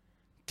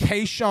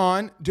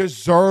 Kayshawn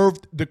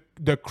deserved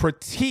the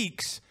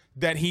critiques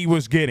that he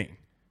was getting.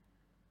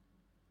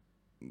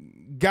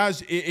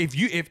 Guys,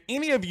 if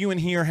any of you in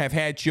here have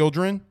had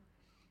children,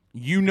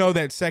 you know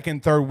that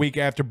second, third week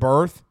after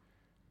birth,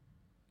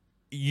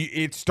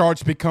 it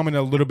starts becoming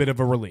a little bit of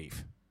a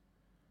relief.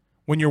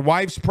 When your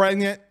wife's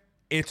pregnant,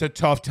 it's a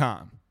tough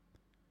time.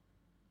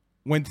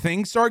 When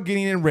things start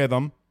getting in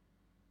rhythm,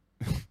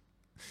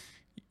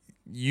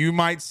 you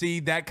might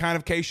see that kind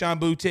of Kayshawn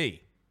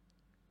Boutte.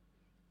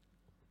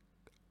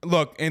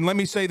 Look, and let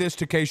me say this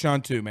to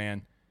Kayshawn too,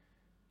 man.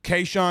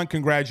 Kayshawn,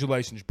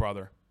 congratulations,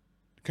 brother.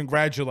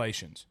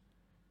 Congratulations.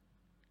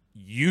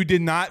 You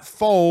did not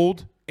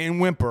fold and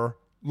whimper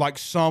like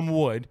some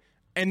would,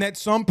 and that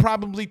some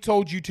probably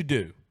told you to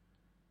do.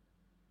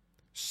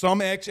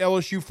 Some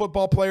ex-LSU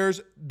football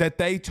players, that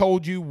they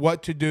told you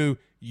what to do,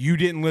 you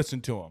didn't listen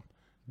to them.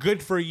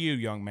 Good for you,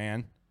 young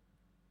man.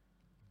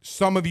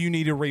 Some of you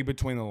need to read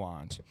between the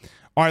lines.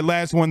 All right,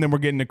 last one, then we're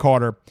getting to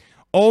Carter.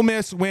 Ole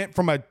Miss went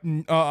from a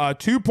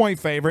 2-point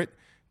favorite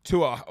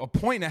to a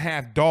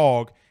 1.5-point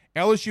dog.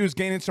 LSU is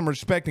gaining some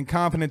respect and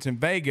confidence in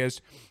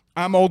Vegas.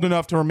 I'm old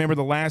enough to remember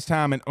the last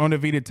time an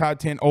undefeated top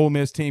 10 Ole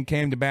Miss team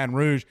came to Baton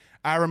Rouge.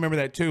 I remember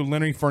that too.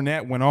 Lenny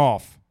Fournette went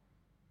off.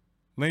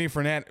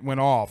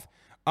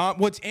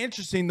 What's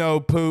interesting, though,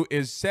 Pooh,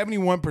 is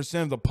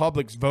 71% of the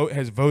public's vote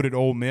has voted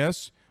Ole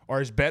Miss or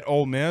has bet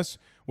Ole Miss,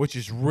 which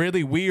is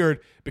really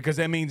weird because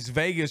that means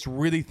Vegas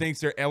really thinks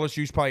their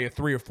LSU's probably a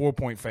 3 or 4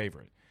 point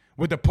favorite.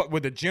 With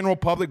the general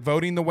public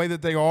voting the way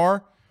that they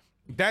are,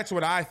 that's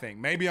what I think.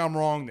 Maybe I'm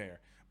wrong there,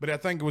 but I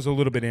think it was a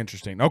little bit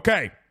interesting.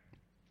 Okay.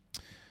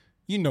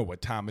 You know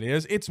what time it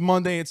is. It's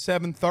Monday at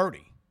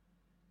 7:30.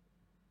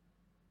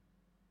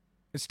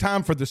 It's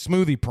time for the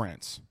Smoothie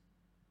Prince.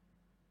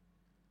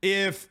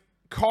 If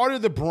Carter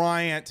the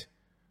Bryant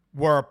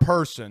were a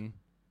person,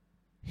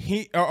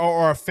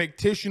 or a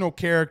fictional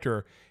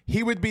character,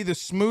 he would be the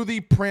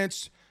Smoothie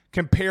Prince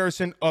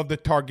comparison of the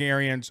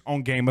Targaryens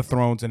on Game of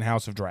Thrones and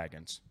House of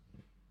Dragons.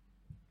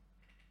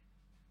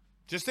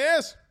 Just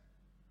is.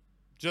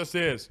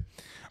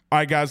 All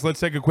right, guys, let's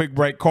take a quick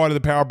break. Carter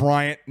the Power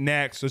Bryant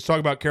next. Let's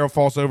talk about Carol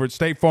Falls over at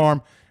State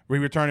Farm. We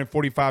return in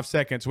 45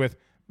 seconds with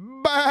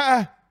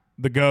the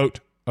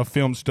GOAT of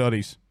film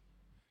studies.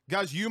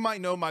 Guys, you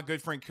might know my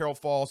good friend Carol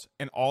Falls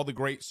and all the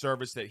great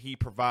service that he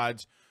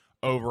provides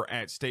over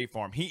at State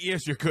Farm. He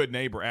is your good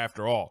neighbor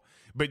after all.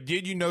 But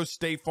did you know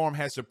State Farm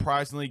has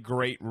surprisingly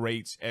great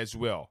rates as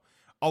well?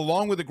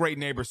 Along with the great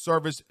neighbor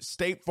service,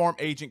 State Farm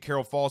agent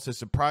Carol Falls has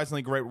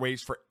surprisingly great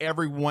rates for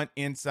everyone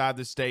inside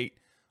the state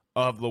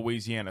of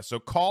Louisiana. So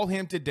call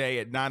him today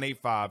at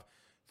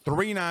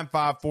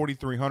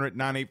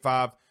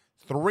 985-395-4300,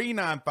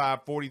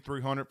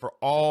 985-395-4300 for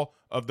all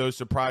of those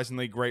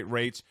surprisingly great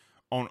rates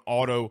on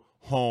auto,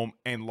 home,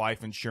 and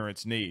life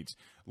insurance needs.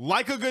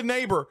 Like a good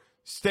neighbor,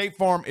 State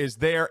Farm is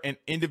there, and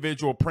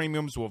individual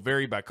premiums will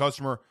vary by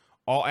customer.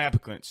 All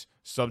applicants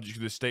subject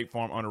to the State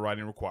Farm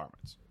underwriting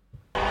requirements.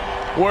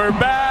 We're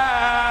back.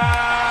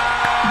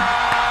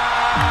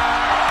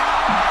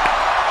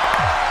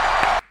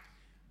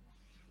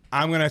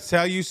 I'm going to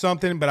tell you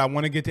something, but I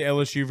want to get to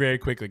LSU very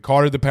quickly.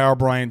 Carter the Power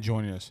Bryant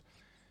joining us.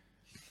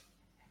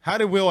 How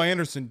did Will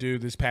Anderson do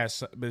this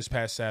past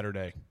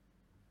Saturday?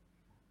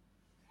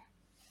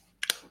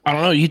 I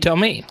don't know. You tell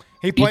me.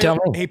 He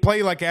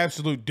played like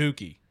absolute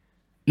dookie.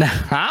 Let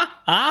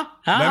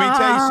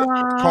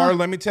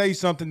me tell you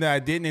something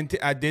that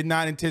I did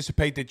not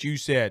anticipate that you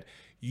said.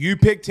 You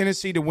picked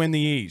Tennessee to win the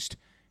East.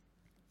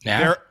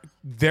 Yeah.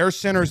 Their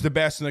center is the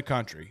best in the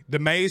country. The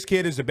Mays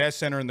kid is the best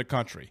center in the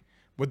country,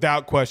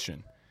 without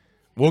question.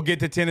 We'll get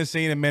to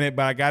Tennessee in a minute,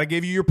 but I got to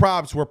give you your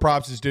props where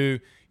props is due.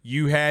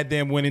 You had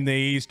them winning the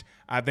East.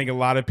 I think a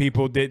lot of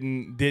people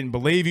didn't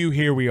believe you.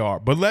 Here we are.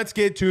 But let's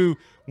get to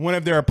one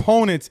of their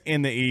opponents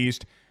in the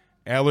East.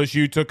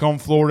 LSU took on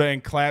Florida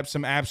and clapped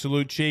some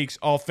absolute cheeks.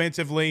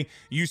 Offensively,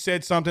 you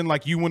said something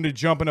like you wanted to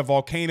jump in a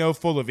volcano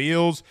full of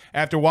eels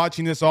after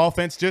watching this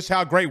offense. Just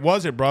how great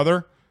was it,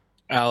 brother?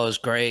 Oh, it was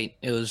great.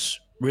 It was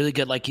really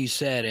good, like you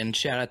said. And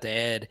shout out to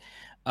Ed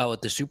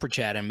with the super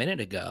chat a minute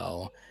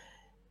ago.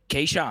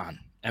 Kayshawn,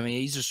 I mean,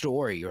 he's a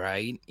story,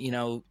 right? You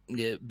know,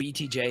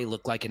 BTJ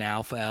looked like an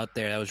alpha out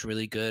there. That was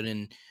really good.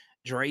 And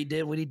Dre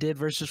did what he did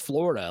versus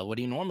Florida, what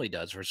he normally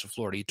does versus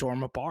Florida. He tore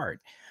them apart.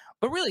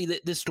 But really,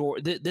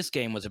 this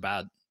game was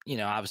about,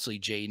 obviously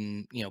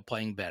Jaden,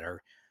 playing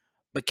better.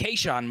 But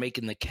Kayshawn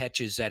making the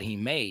catches that he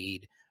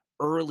made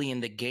early in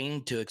the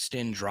game to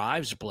extend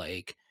drives,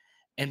 Blake.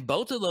 And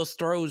both of those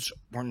throws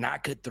were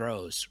not good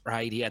throws,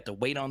 right? He had to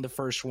wait on the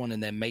first one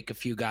and then make a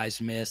few guys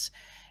miss.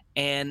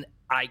 And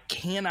I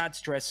cannot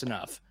stress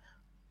enough,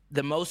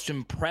 the most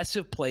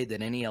impressive play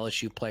that any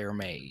LSU player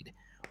made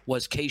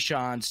was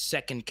Kayshawn's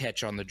second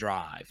catch on the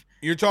drive.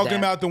 You're talking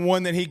about the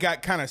one that he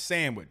got kind of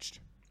sandwiched.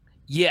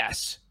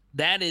 Yes,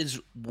 that is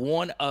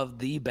one of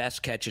the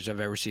best catches I've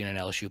ever seen an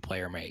LSU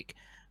player make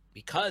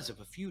because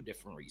of a few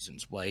different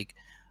reasons, Blake.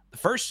 The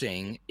first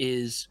thing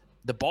is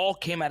the ball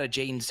came out of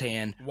Jaden's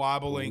hand.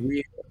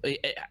 Wobbling.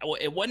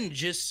 It wasn't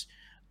just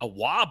a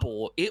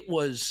wobble. It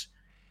was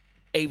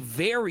a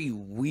very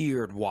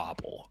weird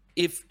wobble.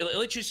 If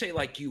let's just say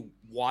like you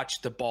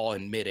watched the ball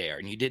in midair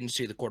and you didn't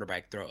see the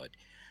quarterback throw it,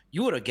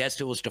 you would have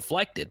guessed it was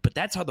deflected, but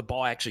that's how the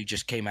ball actually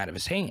just came out of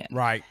his hand.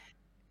 Right.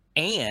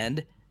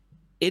 And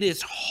it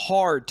is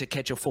hard to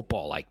catch a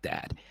football like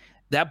that.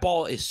 That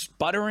ball is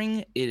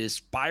sputtering, it is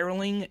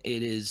spiraling,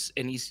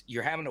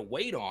 you're having to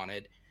wait on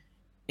it,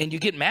 and you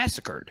get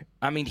massacred.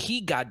 I mean, he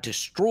got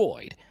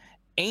destroyed,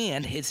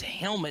 and his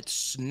helmet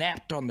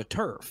snapped on the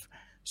turf.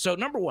 So,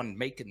 number one,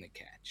 making the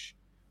catch.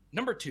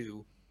 Number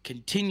two,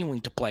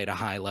 continuing to play at a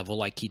high level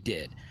like he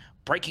did,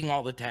 breaking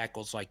all the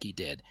tackles like he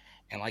did.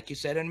 And like you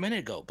said a minute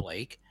ago,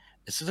 Blake,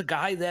 this is a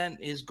guy that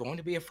is going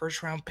to be a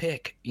first-round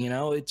pick.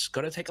 It's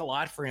going to take a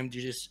lot for him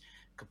to just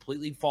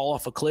completely fall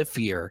off a cliff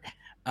here,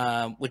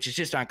 which is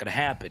just not going to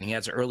happen. He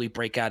has early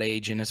breakout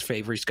age in his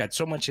favor. He's got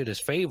so much in his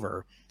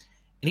favor.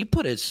 And he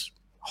put his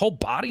whole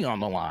body on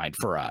the line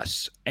for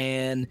us.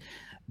 And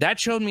that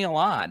showed me a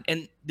lot.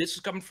 And this is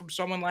coming from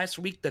someone last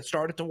week that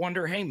started to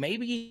wonder, hey,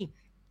 maybe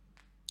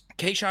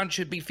Kayshawn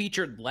should be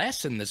featured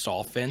less in this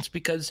offense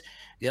because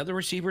the other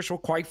receivers were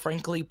quite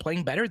frankly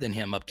playing better than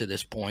him up to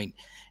this point.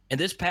 And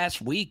this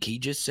past week, he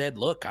just said,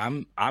 look,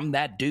 I'm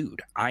that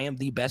dude. I am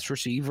the best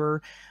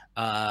receiver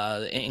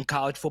in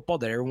college football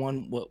that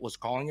everyone was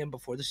calling him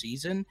before the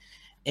season.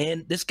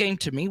 And this game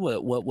to me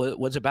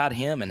was about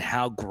him and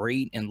how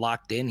great and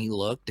locked in he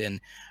looked. And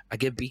I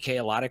give BK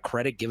a lot of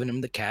credit, giving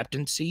him the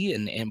captaincy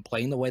and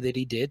playing the way that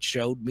he did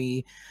showed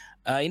me.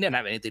 He didn't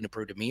have anything to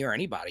prove to me or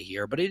anybody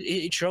here, but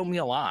it showed me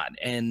a lot.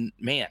 And,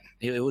 man,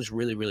 it was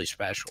really, really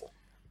special.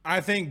 I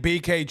think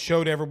BK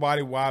showed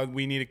everybody why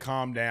we need to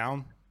calm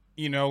down.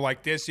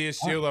 Like this is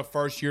still a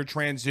first-year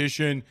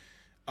transition.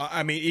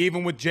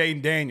 Even with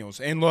Jaden Daniels.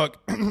 And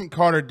look,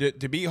 Carter,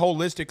 to be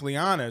holistically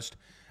honest,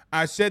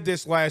 I said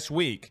this last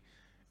week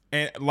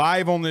and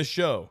live on this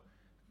show.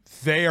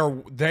 They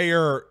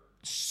are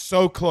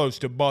so close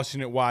to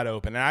busting it wide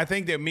open. And I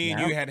think that me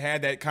and you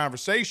had that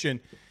conversation.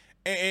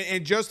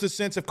 And just the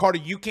sense of, Carter,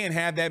 you can't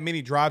have that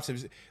many drops.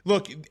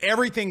 Look,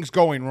 everything's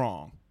going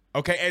wrong.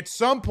 Okay, at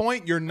some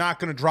point, you're not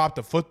going to drop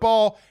the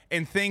football,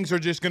 and things are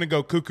just going to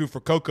go cuckoo for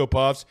Cocoa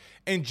Puffs.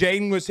 And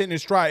Jaden was hitting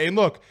his stride. And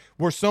look,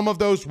 were some of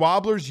those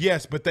wobblers?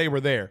 Yes, but they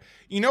were there.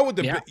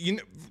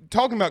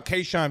 Talking about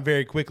Kayshawn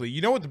very quickly,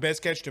 you know what the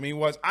best catch to me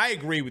was? I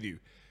agree with you.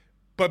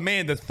 But,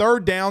 man, the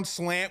third down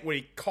slant where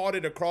he caught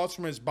it across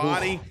from his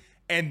body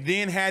and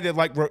then had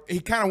to,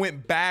 he kind of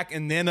went back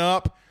and then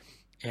up.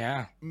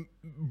 Yeah.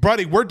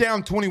 Buddy, we're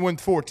down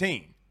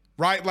 21-14,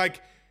 right?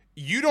 Like,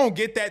 you don't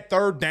get that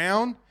third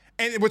down.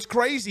 And what's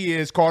crazy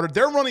is, Carter,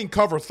 they're running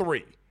cover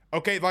 3.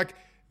 Okay, like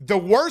the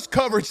worst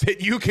coverage that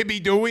you could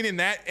be doing in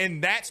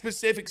that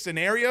specific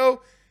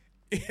scenario,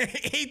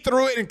 he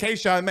threw it and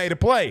Kayshawn made a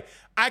play.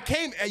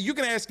 You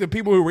can ask the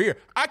people who were here.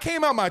 I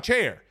came out my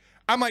chair.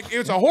 I'm like,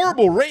 it's a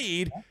horrible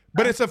read,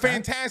 but it's a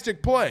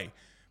fantastic play.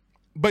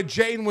 But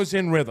Jaden was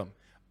in rhythm.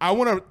 I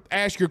want to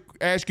ask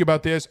you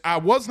about this. I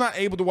was not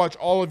able to watch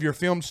all of your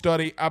film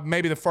study.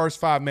 Maybe the first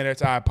 5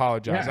 minutes. I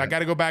apologize. I got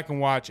to go back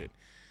and watch it.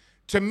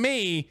 To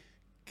me,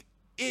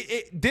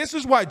 this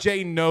is why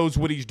Jaden knows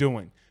what he's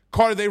doing.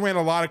 Carter, they ran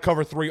a lot of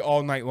cover 3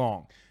 all night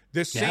long.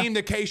 The seam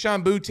to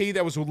Kayshawn Boutte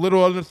that was a little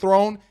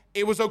underthrown,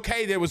 it was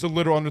okay that it was a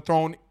little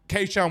underthrown.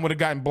 Kayshawn would have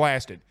gotten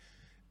blasted.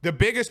 The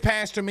biggest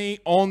pass to me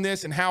on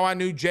this and how I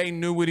knew Jaden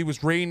knew what he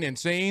was reading and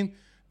seeing,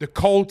 the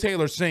Cole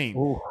Taylor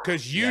seam.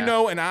 Because you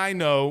know and I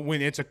know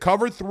when it's a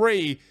cover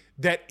 3,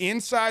 that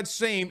inside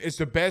seam is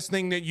the best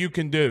thing that you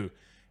can do.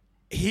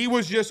 He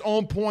was just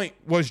on point,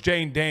 was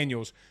Jaden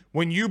Daniels.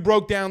 When you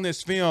broke down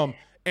this film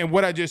 – and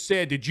what I just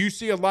said, did you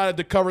see a lot of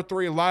the cover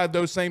 3, a lot of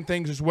those same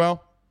things as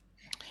well?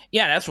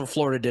 Yeah, that's what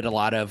Florida did a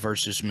lot of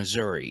versus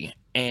Missouri.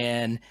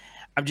 And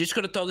I'm just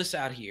going to throw this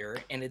out here,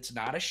 and it's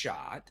not a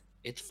shot.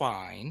 It's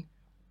fine.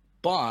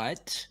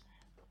 But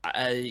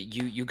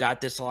you got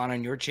this a lot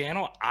on your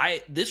channel.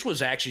 This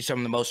was actually some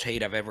of the most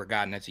hate I've ever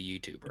gotten as a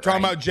YouTuber. We're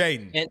talking about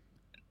Jaden.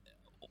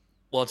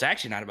 Well, it's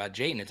actually not about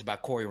Jaden. It's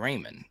about Corey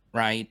Raymond,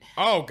 right?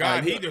 Oh,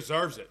 God, he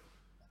deserves it.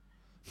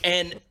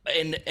 And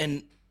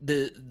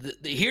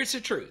here's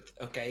the truth,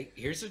 okay?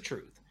 Here's the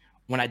truth.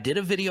 When I did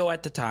a video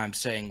at the time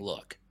saying,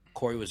 look,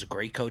 Corey was a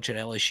great coach at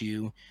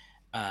LSU,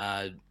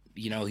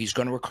 He's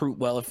going to recruit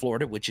well at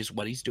Florida, which is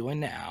what he's doing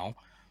now.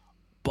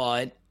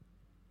 But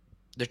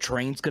the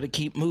train's going to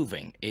keep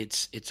moving.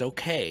 It's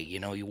okay.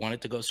 You want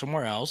it to go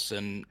somewhere else,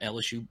 and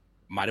LSU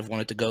might have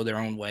wanted to go their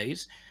own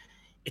ways.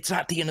 It's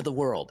not the end of the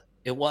world.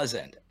 It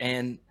wasn't.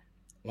 And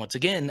once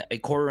again, a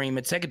Corey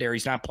Raymond secondary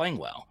is not playing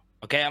well.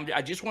 Okay,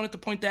 I just wanted to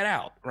point that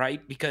out,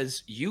 right?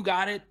 Because you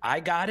got it,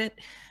 I got it.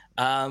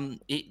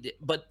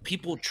 But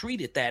people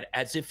treated that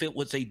as if it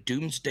was a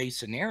doomsday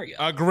scenario.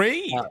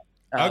 Agreed.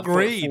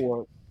 Agreed.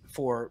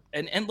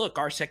 And look,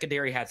 our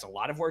secondary has a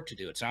lot of work to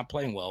do. It's not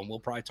playing well, and we'll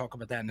probably talk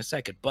about that in a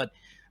second. But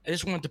I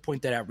just wanted to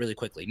point that out really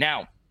quickly.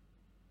 Now,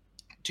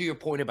 to your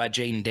point about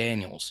Jayden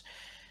Daniels,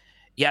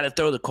 yeah, the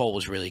throw to Cole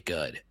was really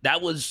good.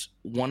 That was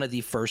one of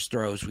the first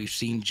throws we've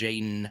seen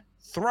Jayden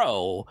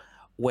throw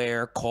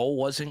where Cole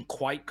wasn't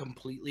quite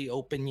completely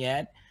open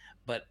yet,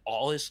 but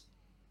all his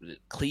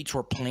cleats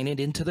were planted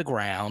into the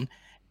ground,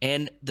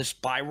 and the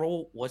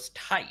spiral was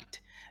tight.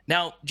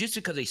 Now, just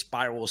because a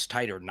spiral is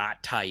tight or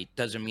not tight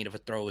doesn't mean if a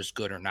throw is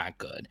good or not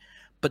good.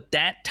 But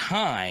that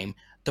time,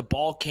 the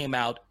ball came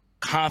out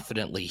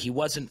confidently. He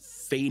wasn't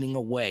fading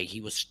away.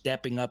 He was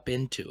stepping up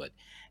into it.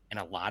 And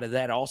a lot of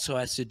that also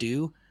has to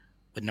do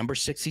with number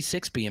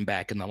 66 being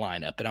back in the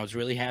lineup. And I was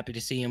really happy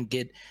to see him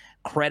get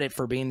credit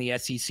for being the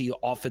SEC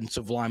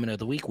Offensive Lineman of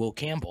the Week, Will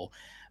Campbell.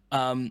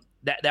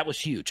 That was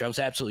huge. That was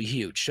absolutely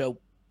huge. So,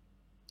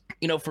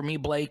 for me,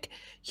 Blake,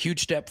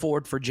 huge step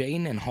forward for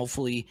Jayden, and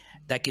hopefully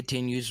that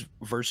continues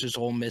versus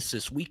Ole Miss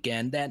this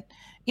weekend. That,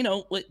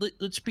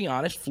 let's be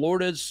honest,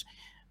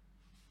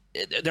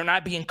 they're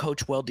not being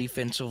coached well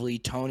defensively.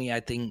 Tony, I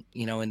think,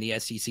 in the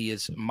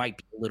SEC might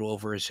be a little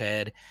over his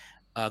head.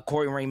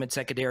 Corey Raymond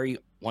secondary,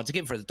 once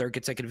again, for the third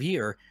consecutive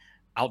year.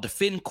 I'll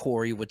defend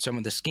Corey with some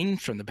of the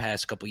schemes from the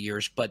past couple of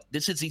years, but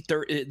this is the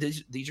third.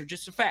 These are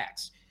just the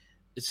facts.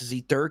 This is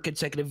the third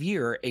consecutive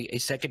year a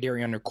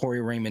secondary under Corey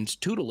Raymond's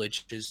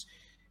tutelage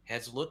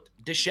has looked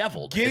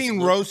disheveled.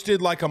 Getting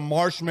roasted like a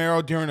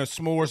marshmallow during a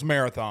s'mores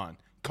marathon.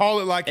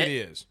 Call it like it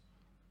is.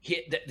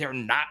 They're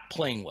not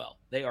playing well.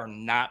 They are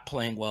not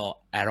playing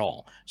well at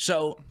all.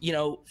 So,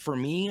 for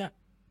me,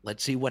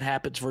 let's see what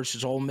happens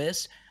versus Ole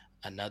Miss.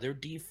 Another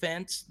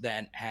defense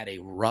that had a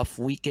rough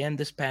weekend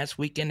this past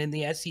weekend in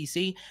the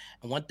SEC.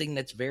 And one thing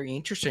that's very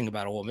interesting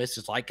about Ole Miss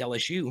is, like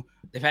LSU,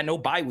 they've had no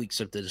bye weeks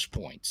up to this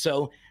point.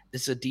 So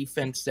this is a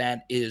defense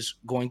that is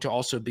going to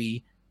also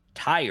be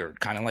tired,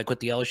 kind of like what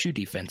the LSU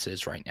defense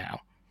is right now.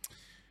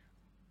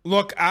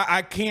 Look,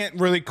 I can't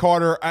really,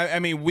 Carter. I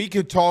mean, we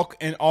could talk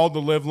in all the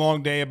live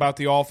long day about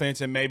the offense,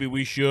 and maybe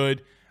we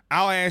should.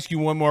 I'll ask you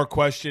one more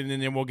question,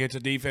 and then we'll get to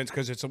defense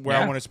because it's where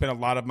I want to spend a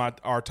lot of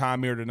our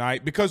time here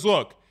tonight. Because,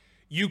 look,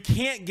 you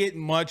can't get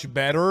much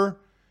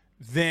better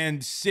than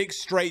 6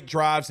 straight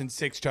drives and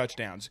 6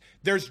 touchdowns.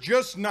 There's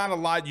just not a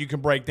lot you can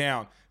break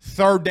down.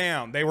 Third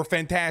down, they were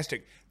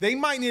fantastic. They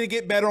might need to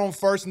get better on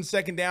first and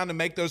second down to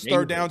make those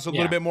third downs a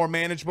little bit more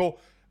manageable.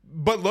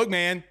 But look,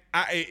 man,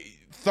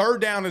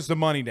 third down is the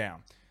money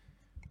down.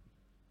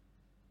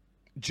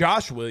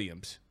 Josh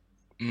Williams,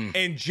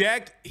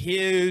 inject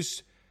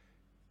his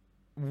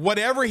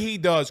whatever he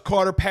does,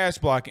 Carter, pass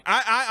blocking.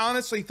 I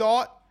honestly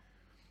thought,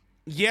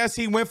 yes,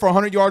 he went for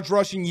 100 yards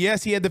rushing.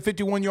 Yes, he had the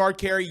 51-yard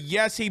carry.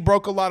 Yes, he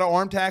broke a lot of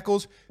arm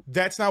tackles.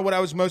 That's not what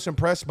I was most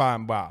impressed by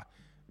him by.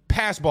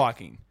 Pass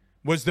blocking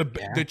was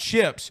the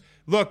chips.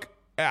 Look,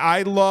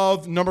 I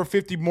love number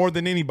 50 more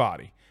than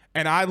anybody,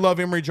 and I love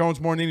Emory Jones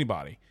more than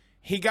anybody.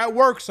 He got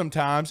work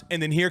sometimes,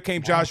 and then here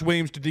came Josh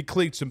Williams to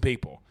decleat some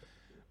people.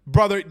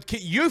 Brother,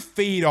 you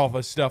feed off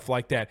of stuff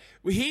like that.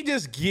 He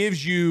just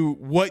gives you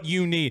what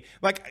you need.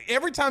 Like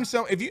every time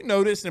if you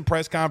notice in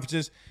press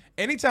conferences,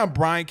 anytime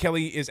Brian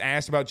Kelly is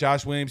asked about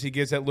Josh Williams, he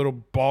gives that little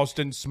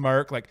Boston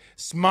smirk, like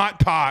smart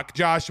talk,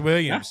 Josh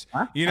Williams.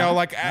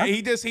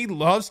 He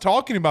loves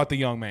talking about the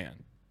young man.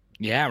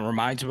 Yeah, it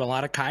reminds him a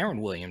lot of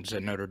Kyron Williams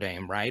at Notre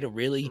Dame, right?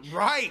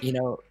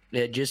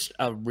 Just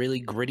a really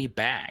gritty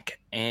back.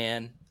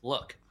 And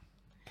look,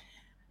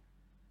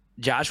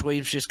 Josh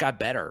Williams just got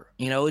better.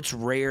 It's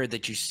rare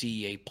that you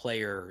see a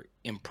player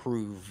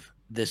improve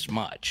this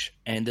much.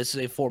 And this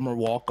is a former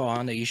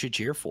walk-on that you should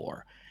cheer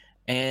for.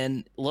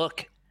 And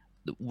look,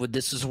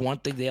 this is one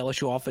thing the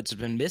LSU offense has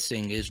been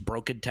missing is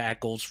broken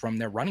tackles from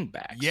their running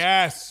backs.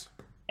 Yes.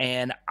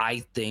 And I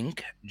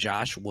think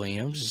Josh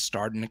Williams is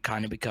starting to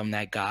kind of become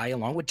that guy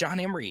along with John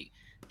Emery.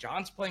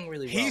 John's playing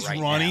really well He's right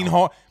running now.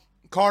 hard.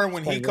 Carter,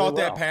 when he Playing caught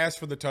really that well. pass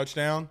for the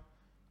touchdown,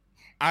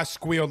 I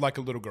squealed like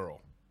a little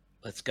girl.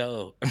 Let's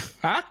go.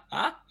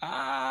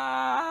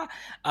 I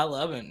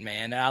love it,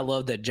 man. I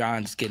love that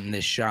John's getting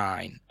this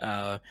shine.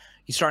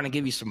 He's starting to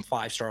give you some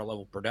 5-star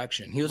level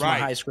production. He was my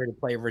highest graded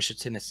player versus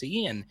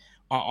Tennessee and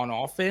on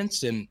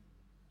offense. And,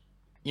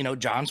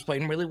 John's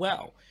playing really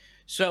well.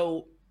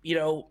 So,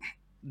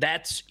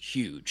 that's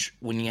huge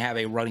when you have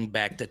a running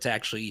back that's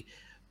actually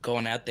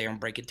going out there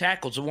and breaking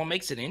tackles. And what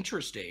makes it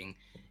interesting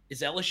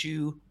is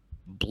LSU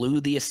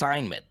blew the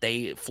assignment.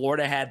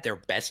 Florida had their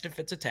best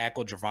defensive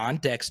tackle, Javon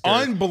Dexter.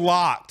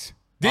 Unblocked.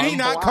 Did he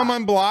not come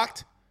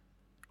unblocked?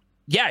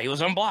 Yeah, he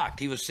was unblocked.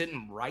 He was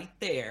sitting right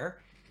there.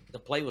 The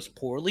play was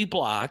poorly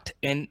blocked,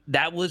 and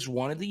that was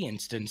one of the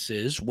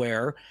instances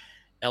where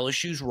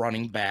LSU's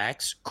running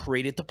backs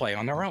created the play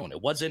on their own.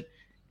 It wasn't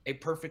a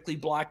perfectly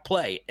blocked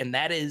play, and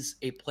that is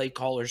a play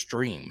caller's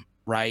dream,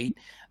 right?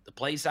 The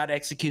play's not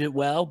executed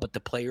well, but the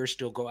players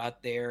still go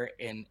out there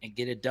and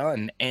get it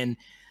done. And,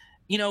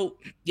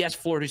 yes,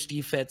 Florida's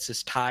defense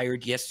is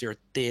tired. Yes, they're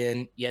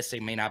thin. Yes, they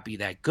may not be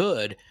that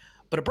good,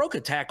 but a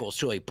broken tackle is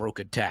still a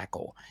broken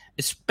tackle,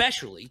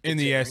 especially in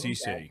the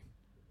SEC.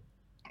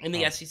 In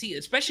the SEC,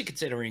 especially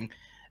considering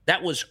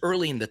that was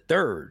early in the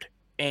third,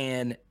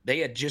 and they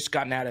had just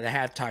gotten out of the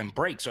halftime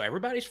break. So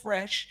everybody's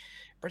fresh,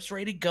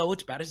 ready to go.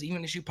 It's about as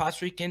even as you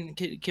possibly can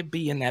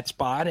be in that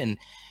spot. And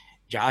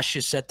Josh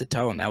just set the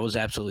tone. That was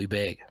absolutely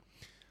big.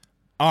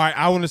 All right,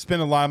 I want to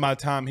spend a lot of my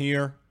time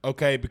here,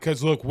 okay?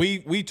 Because, look,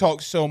 we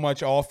talk so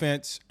much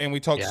offense, and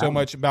we talk so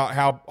much about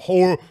how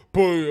Paul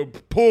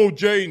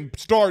Jayden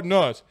starting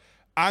us.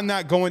 I'm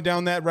not going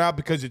down that route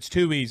because it's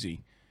too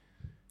easy.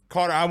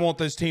 Carter, I want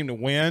this team to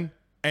win.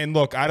 And,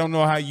 look, I don't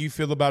know how you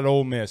feel about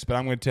Ole Miss, but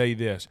I'm going to tell you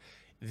this.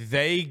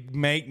 They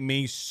make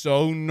me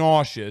so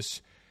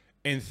nauseous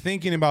in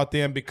thinking about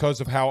them because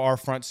of how our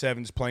front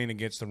seven's playing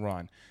against the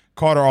run.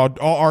 Carter,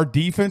 our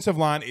defensive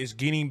line is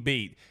getting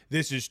beat.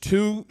 This is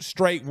 2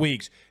 straight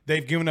weeks.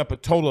 They've given up a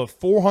total of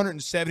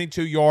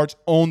 472 yards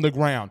on the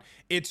ground.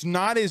 It's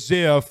not as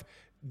if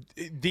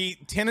the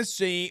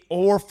Tennessee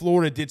or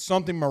Florida did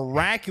something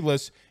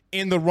miraculous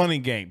in the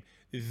running game.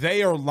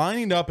 They are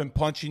lining up and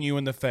punching you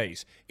in the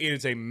face. It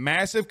is a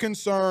massive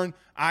concern.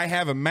 I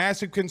have a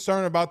massive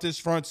concern about this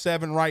front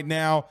seven right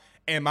now.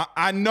 And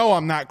I know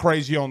I'm not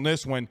crazy on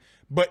this one,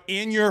 but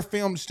in your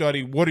film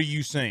study, what are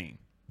you seeing?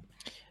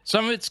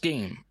 Some of it's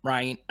game,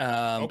 right?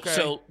 Okay.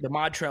 So the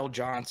Montrell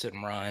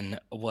Johnson run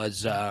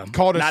was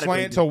called a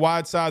slant to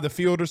wide side of the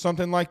field or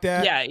something like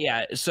that?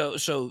 Yeah.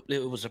 So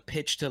it was a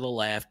pitch to the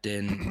left,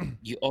 and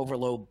you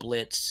overload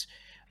blitz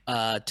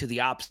to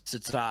the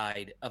opposite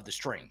side of the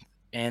string.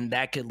 And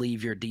that could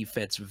leave your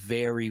defense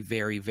very,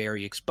 very,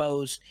 very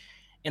exposed.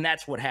 And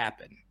that's what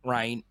happened,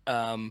 right?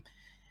 And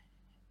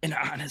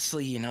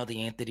honestly,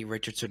 the Anthony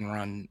Richardson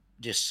run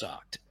just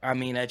sucked. I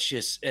mean,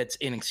 it's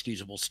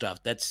inexcusable stuff.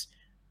 It's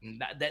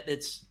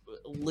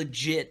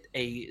legit.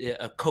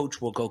 A coach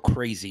will go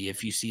crazy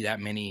if you see that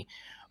many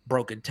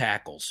broken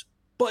tackles.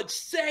 But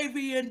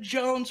Savion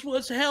Jones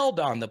was held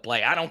on the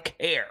play. I don't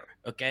care.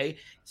 Okay,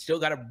 still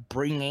got to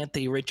bring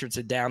Anthony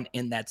Richardson down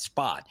in that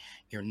spot.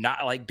 You're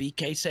not, like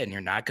BK said,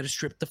 you're not going to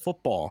strip the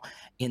football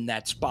in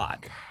that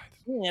spot.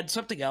 And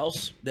something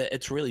else that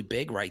it's really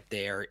big right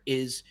there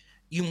is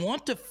you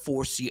want to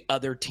force the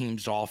other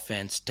team's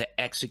offense to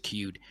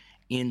execute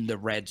in the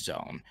red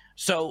zone.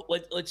 So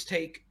let's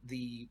take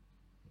the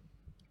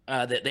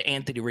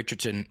Anthony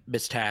Richardson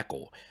missed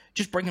tackle.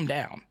 Just bring him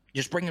down.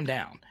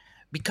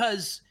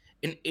 Because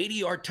an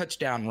 80-yard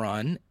touchdown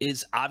run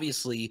is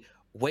obviously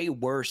way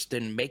worse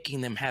than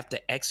making them have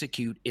to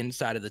execute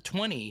inside of the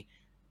 20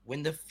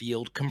 when the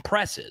field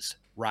compresses,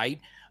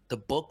 right? The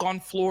book on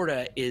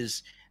Florida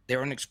is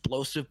they're an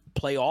explosive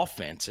play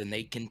offense, and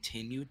they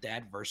continued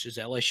that versus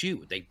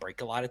LSU. They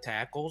break a lot of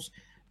tackles.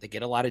 They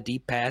get a lot of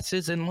deep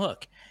passes. And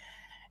look,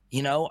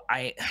 you don't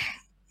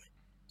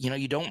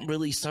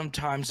really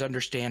sometimes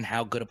understand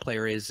how good a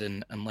player is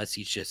unless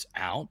he's just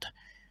out.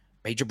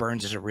 Major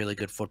Burns is a really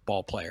good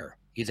football player.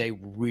 He's a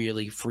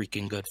really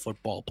freaking good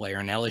football player,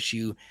 and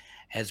LSU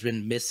has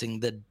been missing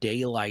the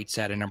daylights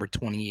out of number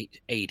 28.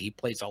 He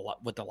plays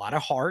with a lot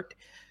of heart.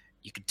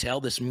 You can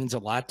tell this means a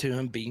lot to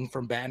him being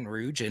from Baton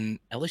Rouge, and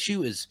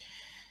LSU has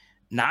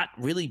not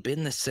really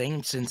been the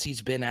same since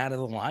he's been out of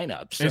the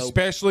lineup. So,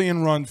 especially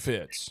in run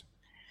fits.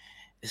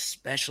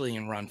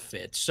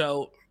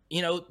 So,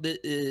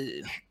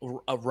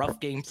 a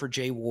rough game for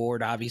Jay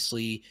Ward.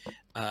 Obviously,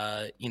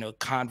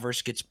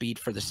 Converse gets beat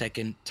for the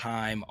second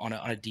time on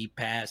a deep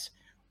pass.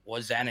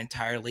 Was that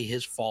entirely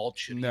his fault?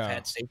 Should he have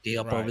had safety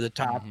up over the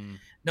top? Mm-hmm.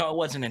 No, it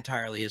wasn't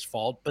entirely his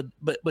fault,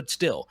 but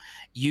still,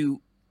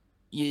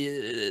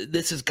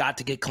 this has got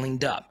to get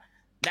cleaned up.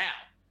 Now,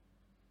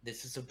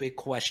 this is a big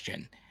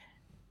question.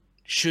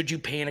 Should you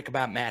panic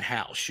about Matt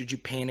House? Should you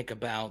panic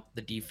about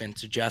the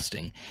defense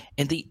adjusting?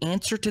 And the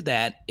answer to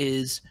that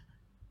is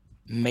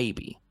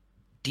maybe.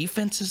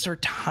 Defenses are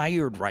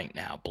tired right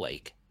now,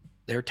 Blake.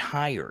 They're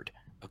tired,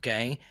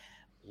 okay?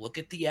 Look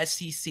at the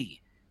SEC.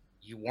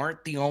 You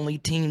weren't the only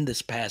team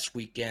this past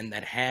weekend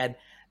that had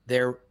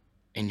their,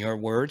 in your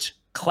words,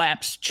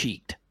 claps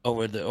cheeked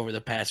over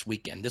the past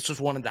weekend. This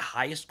was one of the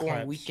highest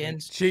scoring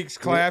weekends. Cheeks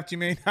clapped, you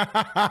mean?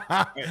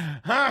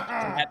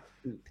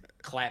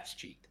 Claps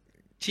cheeked.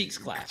 Cheeks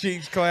clapped.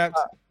 Cheeks clapped.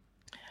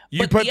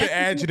 You put the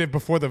adjective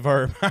before the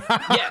verb.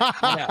 Yeah,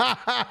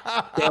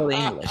 I know. Daily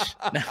English.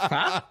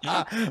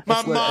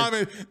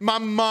 My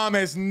mom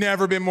has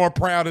never been more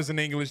proud as an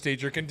English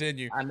teacher.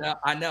 Continue.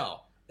 I know.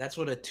 That's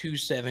what a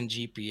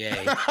 2.7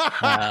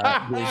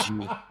 GPA gives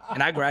you.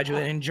 And I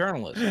graduated in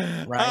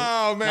journalism, right?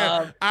 Oh,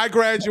 man. I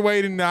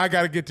graduated and I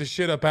got to get the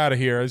shit up out of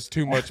here. It's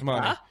too much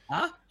money.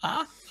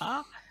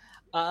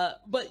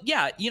 But,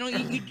 yeah,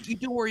 you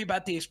do worry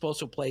about the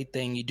explosive play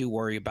thing. You do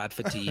worry about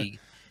fatigue.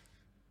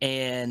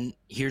 And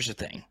here's the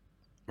thing,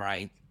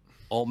 right?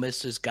 Ole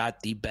Miss has got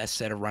the best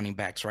set of running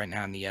backs right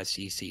now in the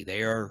SEC.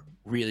 They are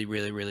really,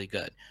 really, really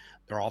good.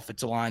 Their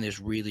offensive line is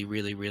really,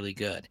 really, really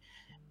good.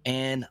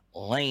 And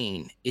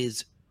Lane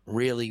is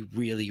really,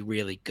 really,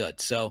 really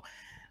good. So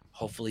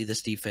hopefully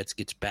this defense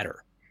gets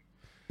better.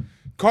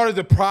 Carter,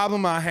 the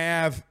problem I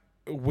have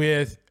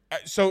with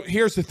so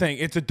here's the thing.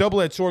 It's a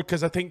double-edged sword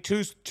because I think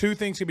two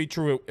things can be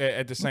true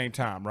at the same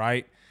time,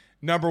 right?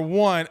 Number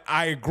one,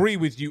 I agree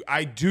with you.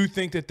 I do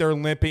think that they're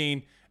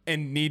limping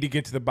and need to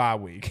get to the bye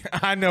week.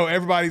 I know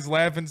everybody's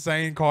laughing,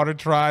 saying Carter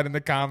tried in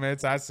the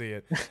comments. I see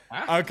it.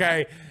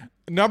 Okay.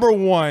 Number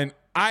one,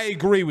 I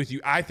agree with you.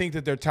 I think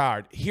that they're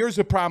tired. Here's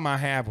the problem I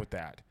have with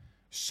that.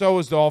 So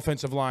is the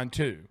offensive line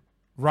too,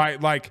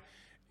 right? Like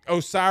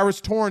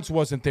Osiris Torrance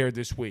wasn't there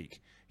this week.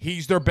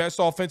 He's their best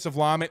offensive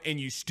lineman, and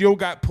you still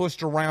got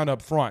pushed around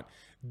up front.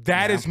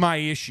 That is my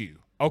issue.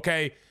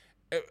 Okay.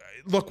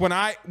 Look, when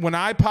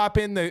I pop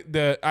in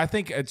the I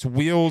think it's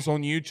Wheels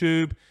on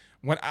YouTube,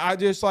 when I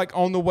just like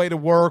on the way to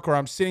work or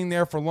I'm sitting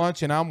there for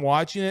lunch and I'm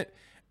watching it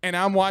and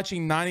I'm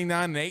watching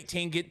 99 and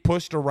 18 get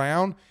pushed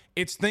around,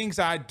 it's things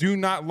I do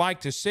not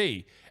like to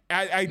see.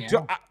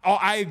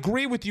 I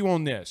agree with you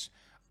on this.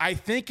 I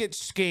think it's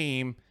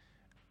scheme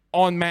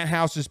on Matt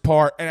House's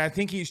part, and I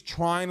think he's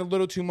trying a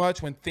little too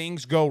much when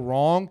things go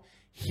wrong.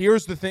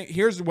 Here's the thing.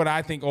 Here's what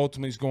I think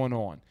ultimately is going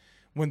on.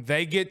 When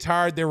they get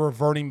tired, they're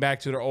reverting back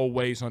to their old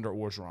ways under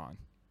Orgeron.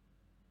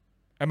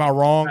 Am I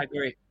wrong? I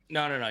agree.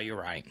 No. You're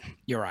right.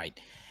 You're right.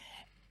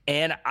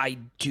 And I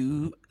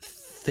do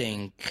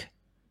think,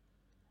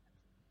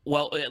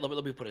 well,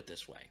 let me put it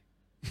this way.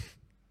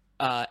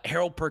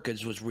 Harold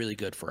Perkins was really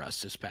good for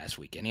us this past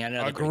weekend. He had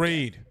another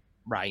Agreed.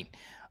 Right.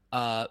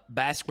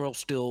 Baskerville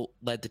still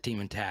led the team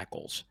in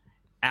tackles.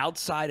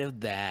 Outside of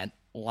that,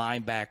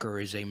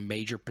 linebacker is a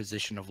major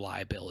position of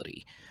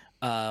liability.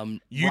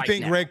 You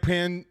think Greg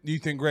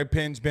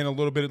Penn's been a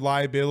little bit of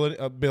liability,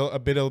 a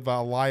bit of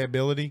a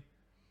liability?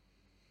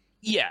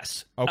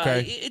 Yes.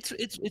 Okay.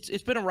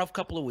 It's been a rough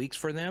couple of weeks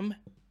for them,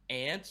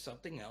 and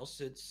something else.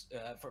 It's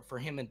for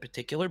him in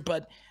particular.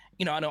 But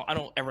I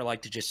don't ever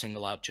like to just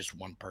single out just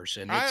one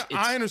person.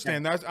 I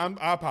understand that.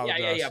 I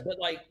apologize. Yeah.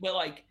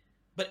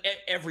 But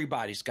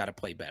everybody's got to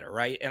play better,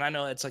 right? And I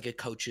know it's like a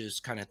coach's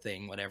kind of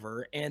thing,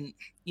 whatever. And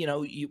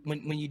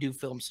when you do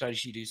film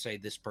studies, you do say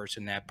this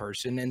person, that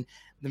person, and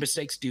the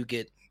mistakes do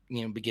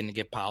begin to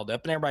get piled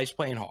up, and everybody's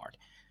playing hard.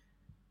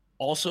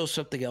 Also,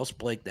 something else,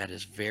 Blake, that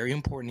is very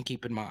important to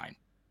keep in mind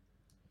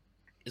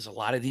is a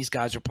lot of these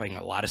guys are playing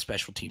a lot of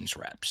special teams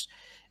reps,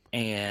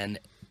 and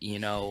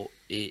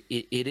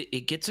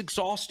it gets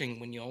exhausting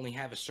when you only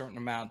have a certain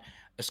amount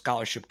of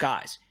scholarship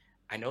guys.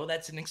 I know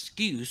that's an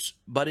excuse,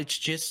 but it's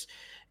just,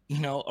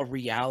 a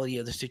reality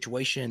of the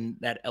situation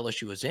that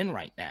LSU is in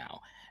right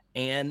now.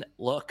 And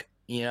look,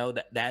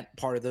 that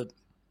part of the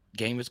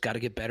game has got to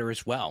get better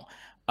as well.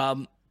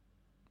 I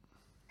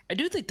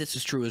do think this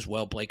is true as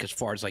well, Blake, as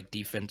far as like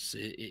defense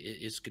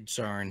is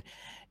concerned,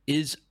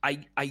 is I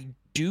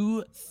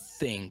do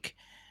think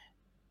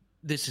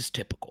this is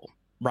typical,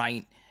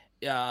 right?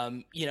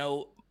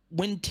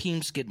 When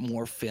teams get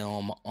more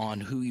film on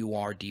who you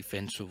are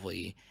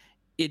defensively,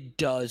 it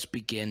does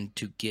begin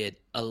to get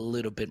a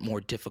little bit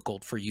more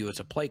difficult for you as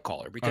a play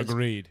caller. Because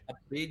Agreed. A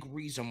big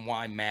reason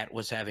why Matt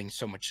was having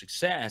so much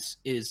success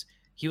is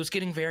he was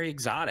getting very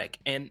exotic.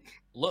 And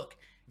look,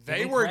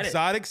 they were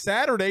exotic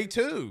Saturday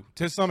too,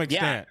 to some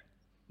extent.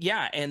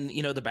 Yeah, and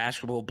the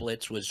basketball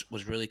blitz was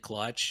really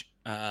clutch.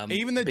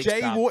 Even the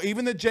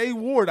Jay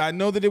Ward, I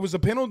know that it was a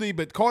penalty,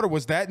 but Carter,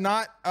 was that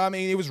not? I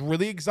mean, it was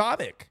really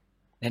exotic.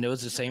 And it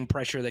was the same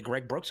pressure that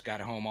Greg Brooks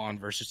got home on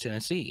versus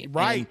Tennessee.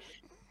 Right. And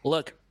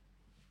look,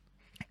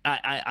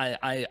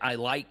 I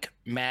like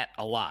Matt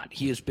a lot.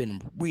 He has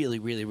been really,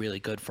 really, really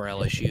good for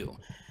LSU.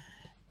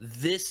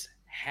 This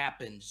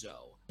happens,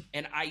 though.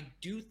 And I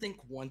do think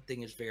one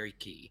thing is very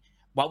key.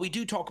 While we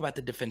do talk about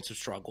the defensive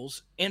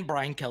struggles, and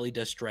Brian Kelly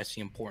does stress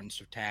the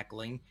importance of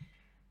tackling,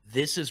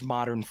 this is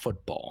modern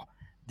football.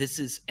 This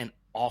is an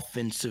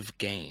offensive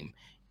game.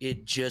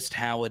 It's just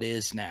how it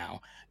is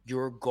now.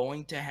 You're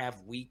going to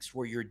have weeks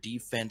where your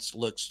defense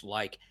looks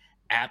like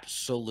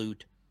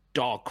absolute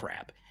dog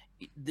crap.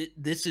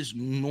 This is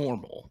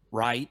normal,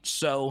 right?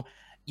 So,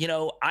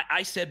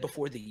 I said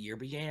before the year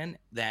began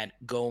that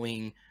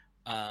going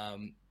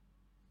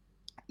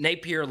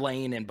Napier,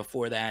 Lane, and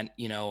before that,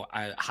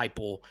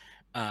 Heupel,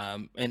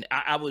 and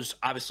I was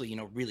obviously,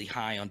 really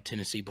high on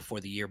Tennessee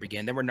before the year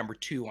began. They were number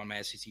 2 on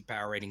my SEC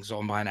power ratings,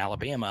 on behind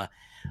Alabama.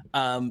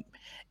 I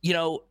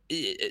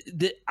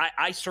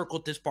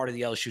circled this part of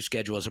the LSU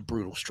schedule as a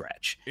brutal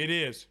stretch. It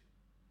is.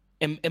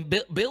 And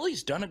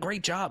Billy's done a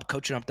great job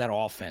coaching up that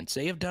offense.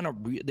 They have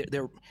done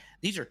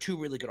these are 2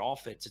 really good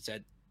offenses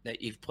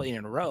that you've played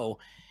in a row,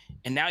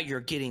 and now you're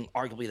getting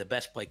arguably the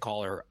best play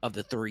caller of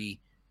the 3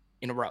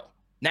 in a row.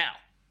 Now,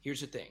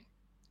 here's the thing.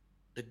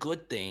 The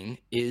good thing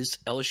is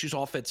LSU's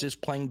offense is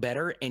playing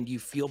better, and you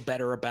feel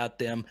better about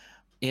them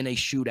in a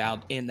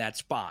shootout in that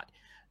spot.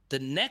 The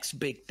next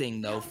big thing,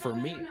 though, for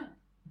me.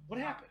 What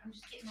happened? I'm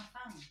just getting my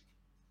phone.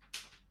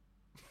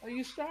 Oh,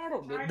 you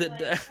startled me.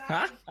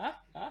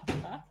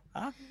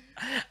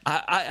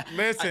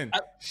 Listen,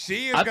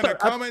 she is going to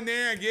come in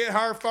there and get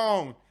her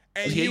phone,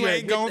 and you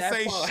ain't going to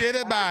say shit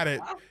about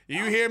it.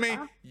 You hear me?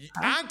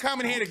 I'm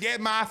coming here to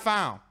get my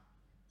phone.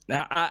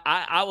 Now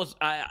because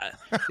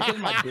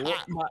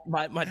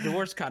my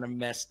door's kind of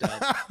messed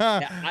up.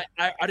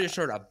 I just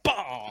heard a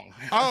bong.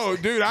 Oh,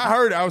 dude, I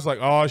heard it. I was like,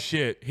 oh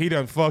shit, he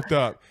done fucked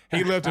up.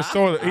 He left the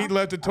toilet. He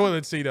left the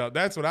toilet seat up.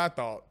 That's what I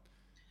thought.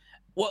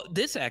 Well,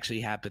 this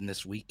actually happened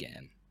this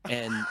weekend,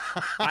 and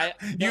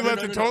you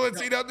left the toilet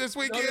seat up this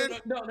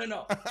weekend?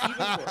 No.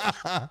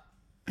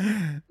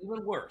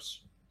 Even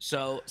worse.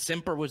 So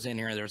Simper was in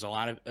here. There was a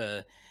lot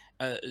of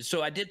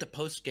so I did the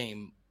post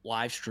game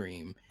live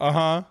stream.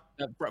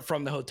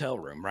 From the hotel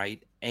room,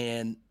 right?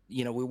 And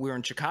we were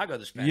in Chicago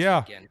this past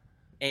weekend,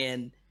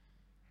 and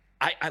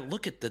I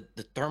look at the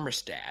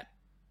thermostat,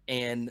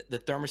 and the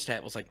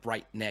thermostat was like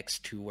right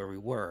next to where we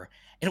were,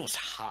 and it was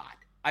hot.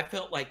 I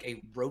felt like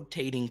a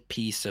rotating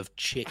piece of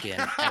chicken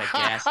at a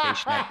gas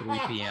station at 3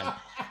 p.m.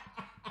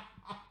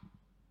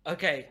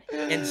 Okay,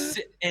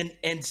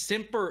 and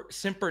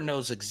Simper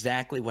knows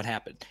exactly what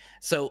happened.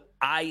 So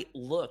I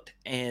looked,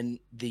 and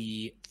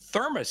the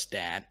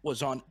thermostat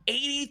was on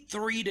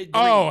 83 degrees.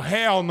 Oh,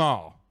 hell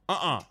no.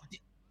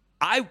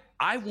 I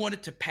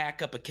wanted to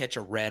pack up a catch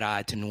a red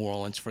eye to New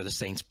Orleans for the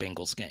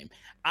Saints-Bengals game.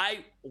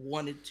 I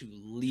wanted to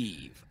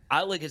leave.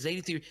 I look, it's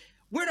 83.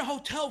 We're in a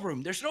hotel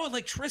room. There's no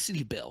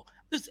electricity bill.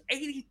 It's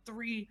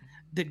 83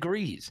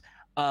 degrees.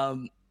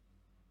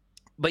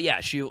 But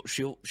yeah,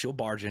 she'll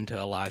barge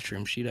into a live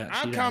stream.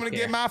 I'm coming to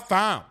get my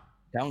phone.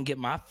 Don't get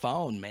my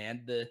phone,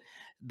 man. The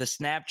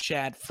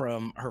Snapchat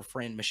from her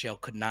friend Michelle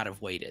could not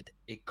have waited.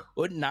 It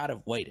could not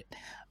have waited.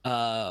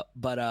 But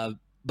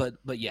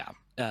yeah,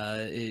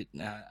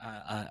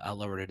 I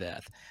love her to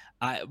death.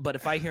 But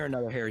if I hear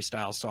another Harry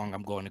Styles song,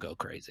 I'm going to go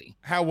crazy.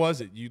 How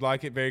was it? You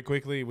like it very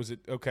quickly? Was it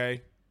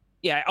okay?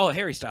 Yeah. Oh,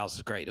 Harry Styles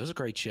is great. It was a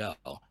great show.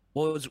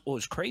 What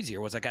was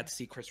crazier was I got to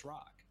see Chris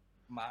Rock.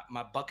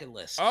 My bucket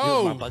list.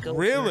 Oh, my bucket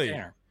really?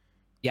 List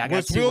yeah, I got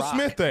was to see Will Rock.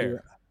 Smith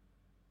there?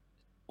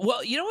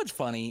 Well, you know what's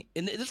funny,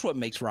 and this is what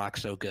makes Rock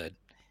so good,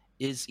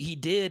 is he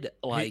did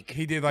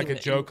he did a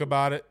joke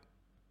about it.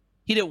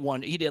 He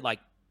did like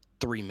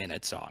 3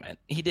 minutes on it.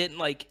 He didn't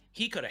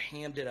he could have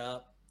hammed it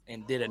up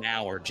and did an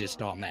hour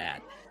just on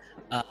that.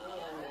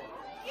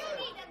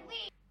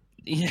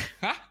 Yeah.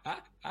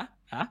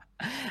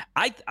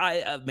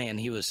 Man,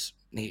 he was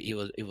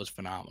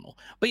phenomenal.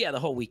 But yeah, the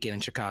whole weekend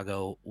in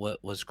Chicago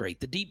was great.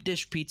 The deep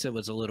dish pizza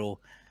was a little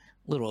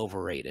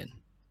overrated.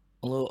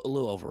 A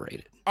little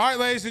overrated. All right,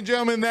 ladies and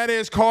gentlemen, that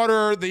is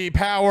Carter the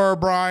Power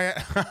Bryant.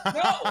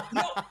 No.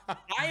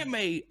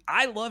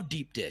 I love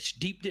deep dish.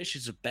 Deep dish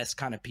is the best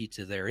kind of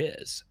pizza there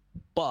is,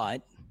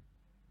 but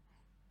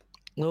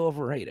a little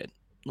overrated.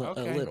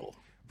 Okay. A little.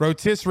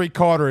 Rotisserie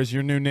Carter is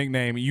your new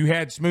nickname. You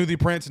had Smoothie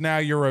Prince, now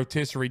you're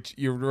rotisserie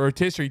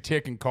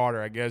Chicken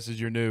Carter, I guess, is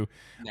your new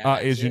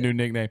new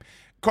nickname.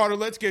 Carter,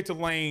 let's get to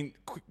Lane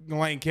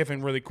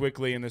Kiffin really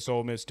quickly in this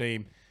Ole Miss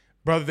team.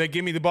 Brother, they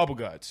give me the bubble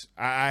guts.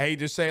 I hate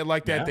to say it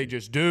like that. Yeah. They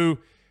just do.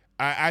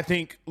 I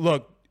think,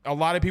 look, a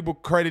lot of people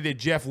credited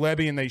Jeff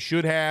Lebby, and they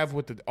should have,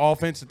 with the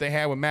offense that they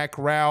had with Matt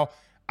Corral.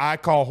 I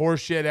call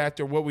horseshit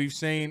after what we've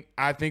seen.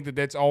 I think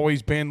that's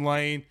always been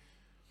Lane.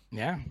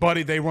 Yeah.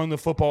 Buddy, they run the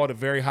football at a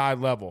very high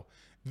level.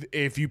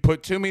 If you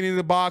put too many in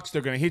the box,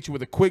 they're going to hit you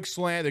with a quick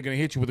slant. They're going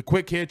to hit you with a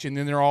quick hitch, and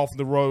then they're off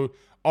the road,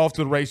 off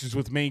to the races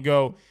with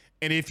Mingo.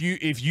 And if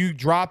you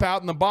drop out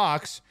in the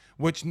box,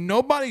 which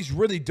nobody's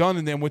really done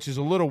in them, which is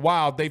a little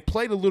wild, they've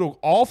played a little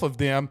off of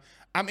them.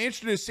 I'm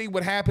interested to see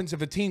what happens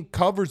if a team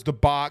covers the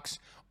box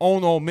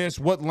on Ole Miss,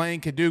 what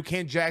Lane can do.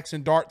 Can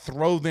Jackson Dart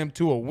throw them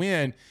to a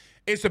win?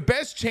 It's the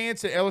best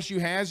chance that LSU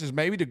has is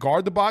maybe to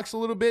guard the box a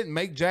little bit and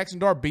make Jackson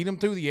Dart beat them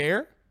through the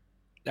air.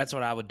 That's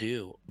what I would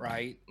do,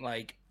 right?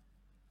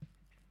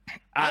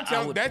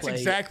 That's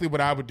exactly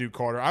what I would do,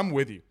 Carter. I'm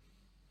with you.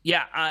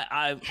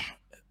 Yeah,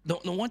 the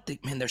one thing,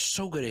 man, they're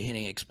so good at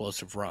hitting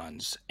explosive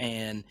runs,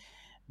 and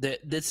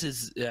this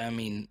is,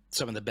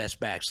 some of the best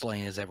backs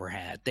Lane has ever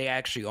had. They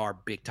actually are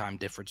big-time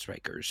difference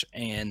makers,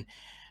 and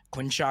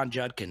Quinshon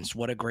Judkins,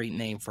 what a great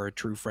name for a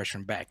true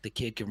freshman back. The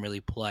kid can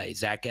really play.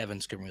 Zach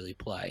Evans can really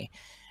play.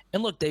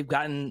 And look, they've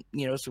gotten,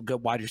 some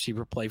good wide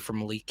receiver play from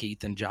Malik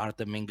Keith and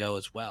Jonathan Mingo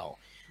as well.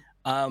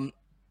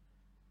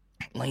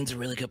 Lane's a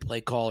really good play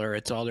caller.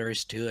 It's all there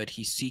is to it.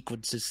 He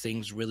sequences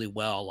things really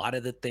well. A lot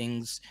of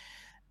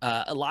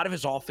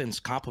his offense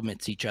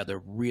complements each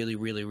other really,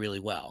 really, really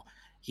well.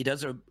 He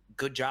does a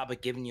good job of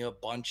giving you a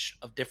bunch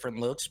of different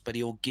looks, but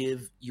he'll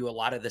give you a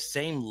lot of the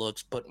same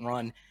looks, but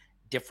run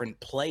different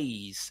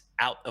plays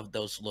out of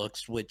those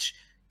looks, which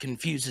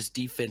confuses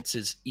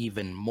defenses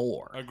even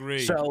more.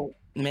 Agreed. So,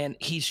 man,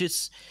 he's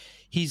just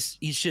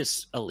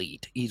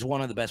elite. He's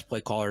one of the best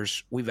play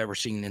callers we've ever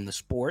seen in the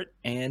sport,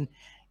 and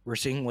we're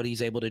seeing what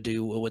he's able to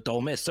do with Ole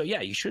Miss. So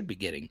yeah, you should be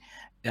getting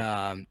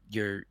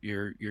your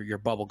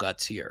bubble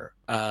guts here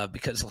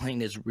because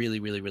Lane is really,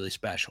 really, really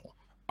special.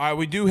 All right,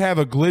 we do have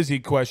a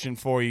Glizzy question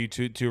for you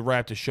to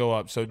wrap the show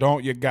up. So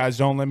don't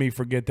let me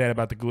forget that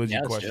about the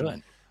Glizzy question.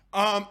 Let's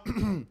do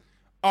it.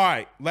 All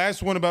right,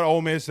 last one about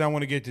Ole Miss, and I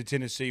want to get to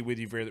Tennessee with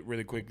you really,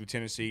 really quickly.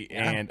 Tennessee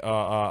and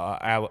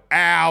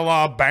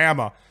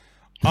Alabama.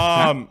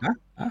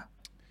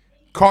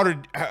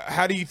 Carter,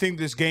 how do you think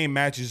this game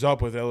matches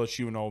up with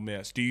LSU and Ole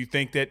Miss? Do you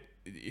think that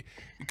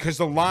because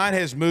the line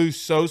has moved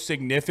so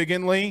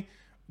significantly,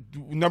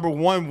 number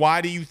one,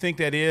 why do you think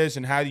that is,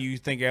 and how do you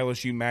think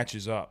LSU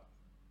matches up?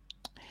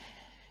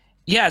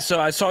 Yeah, so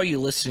I saw you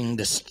listing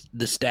the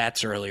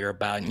stats earlier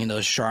about,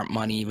 sharp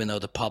money, even though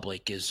the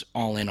public is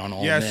all in on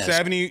Ole Miss. Yeah,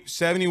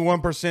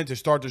 71% to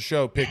start the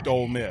show picked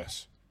Ole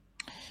Miss.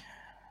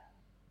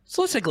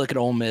 So let's take a look at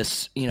Ole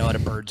Miss, at a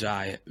bird's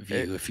eye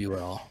view, if you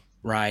will,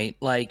 right?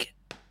 Like,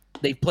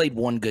 they've played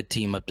one good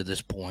team up to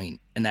this point,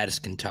 and that is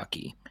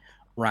Kentucky,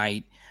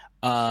 right?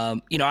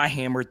 I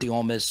hammered the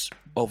Ole Miss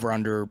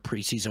over-under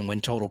preseason win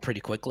total pretty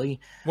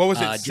quickly. What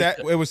was it?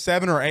 It was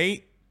 7 or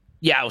 8?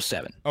 Yeah, it was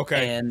 7.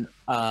 Okay. And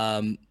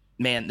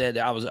man,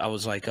 I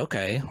was like,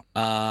 okay.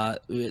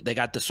 They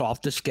got the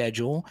softest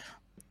schedule.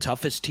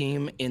 Toughest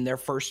team in their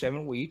first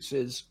 7 weeks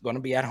is going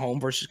to be at home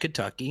versus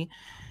Kentucky.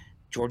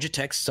 Georgia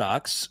Tech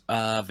sucks.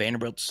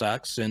 Vanderbilt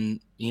sucks,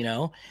 and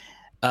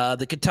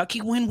the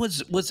Kentucky win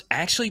was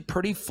actually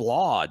pretty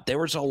flawed. There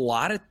was a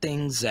lot of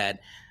things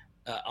that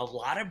a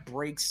lot of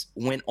breaks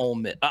went Ole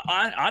Miss.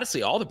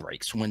 Honestly, all the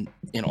breaks went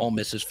in Ole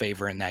Miss's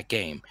favor in that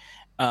game.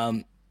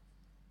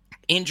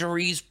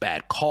 Injuries,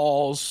 bad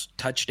calls,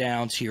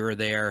 touchdowns here or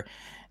there.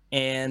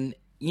 And,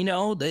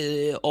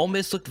 the Ole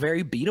Miss looked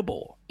very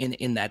beatable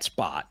in that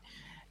spot.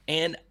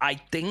 And I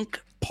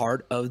think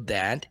part of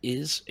that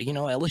is,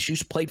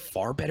 LSU's played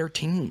far better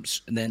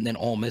teams than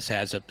Ole Miss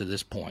has up to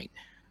this point.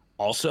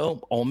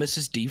 Also, Ole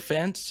Miss's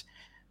defense,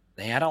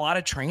 they had a lot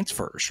of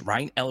transfers,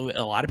 right? A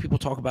lot of people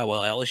talk about,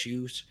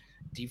 LSU's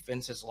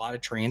defense has a lot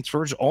of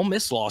transfers. Ole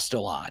Miss lost a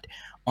lot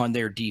on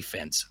their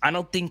defense. I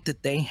don't think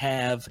that they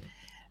have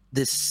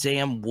this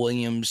Sam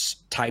Williams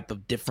type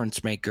of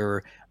difference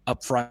maker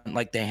up front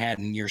like they had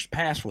in years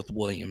past with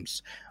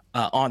Williams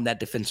on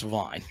that defensive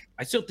line.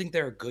 I still think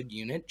they're a good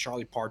unit.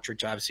 Charlie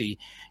Partridge, obviously,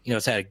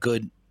 has had a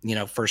good,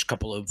 first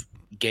couple of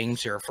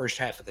games here, first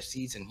half of the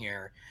season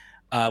here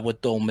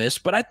with Ole Miss.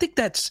 But I think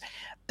that's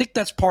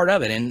part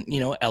of it. And,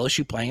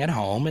 LSU playing at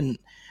home and,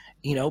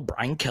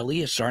 Brian Kelly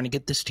is starting to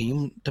get this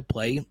team to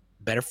play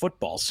better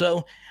football.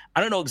 So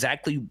I don't know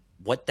exactly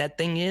what that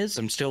thing is.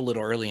 I'm still a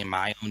little early in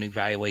my own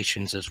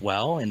evaluations as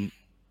well, and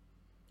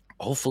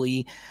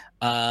hopefully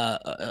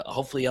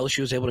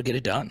LSU is able to get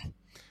it done.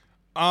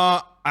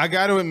 I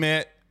got to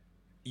admit,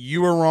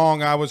 you were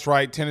wrong. I was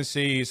right.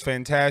 Tennessee is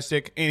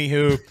fantastic.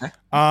 Anywho,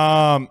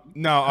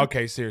 no,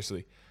 okay,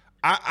 seriously,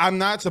 I'm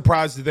not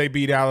surprised that they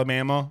beat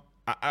Alabama.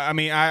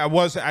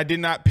 I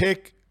did not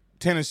pick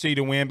Tennessee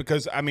to win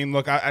because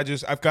look,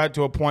 I've got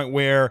to a point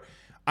where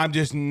I'm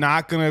just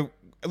not gonna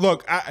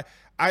look.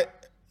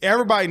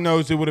 Everybody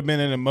knows it would have been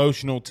an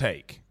emotional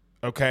take,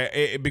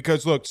 okay?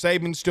 Because, look,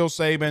 Saban's still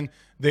Saban.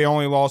 They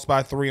only lost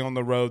by 3 on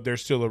the road. They're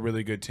still a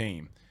really good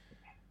team.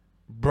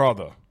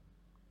 Brother,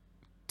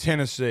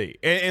 Tennessee.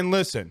 And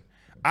listen,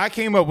 I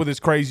came up with this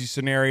crazy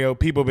scenario.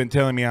 People have been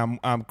telling me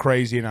I'm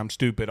crazy and I'm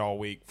stupid all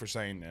week for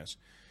saying this.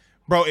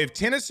 Bro, if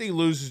Tennessee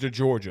loses to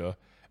Georgia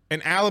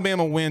and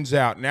Alabama wins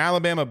out and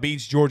Alabama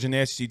beats Georgia in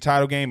the SEC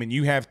title game and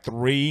you have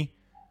 3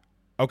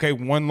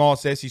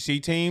 one-loss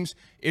SEC teams,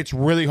 it's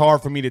really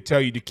hard for me to tell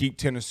you to keep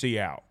Tennessee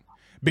out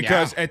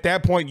because at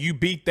that point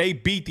they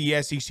beat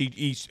the SEC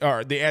East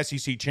or the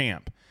SEC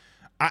champ.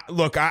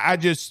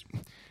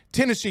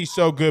 Tennessee's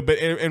so good, but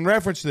in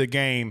reference to the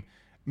game,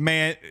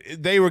 man,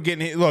 they were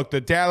getting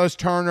the Dallas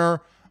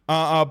Turner,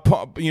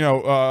 what do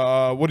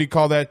you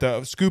call that?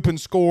 The scoop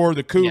and score,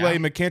 the Kool-Aid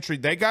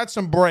McKinstry. They got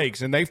some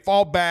breaks and they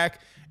fought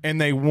back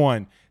and they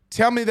won.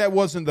 Tell me that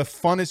wasn't the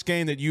funnest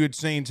game that you had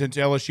seen since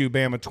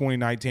LSU-Bama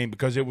 2019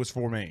 because it was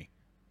for me.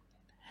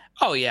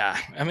 Oh, yeah.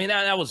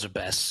 That was the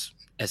best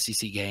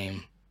SEC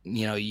game,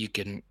 you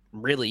can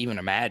really even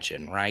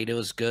imagine, right? It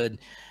was good,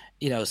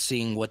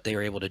 seeing what they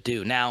were able to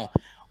do. Now,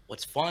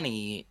 what's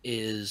funny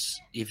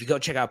is if you go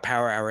check out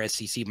Power Hour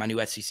SEC, my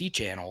new SEC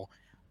channel,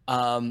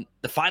 the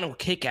final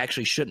kick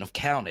actually shouldn't have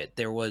counted.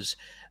 There was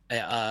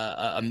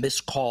a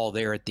missed call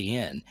there at the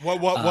end. What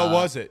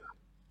was it?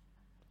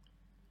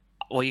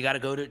 Well, you got to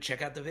go to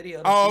check out the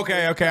video. Oh,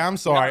 okay. I'm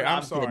sorry.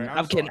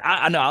 I'm kidding.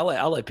 I know.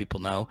 I'll let people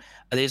know.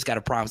 They just got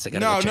to promise they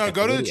got to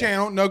go to the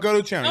channel. No, go to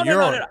the channel.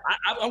 No.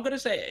 I'm going to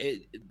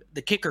say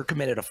the kicker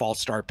committed a false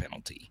start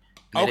penalty.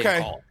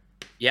 Okay.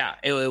 Yeah,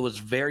 it was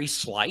very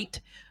slight.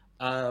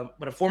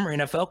 But a former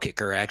NFL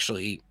kicker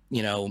actually,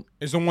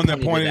 is the one that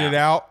pointed it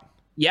out.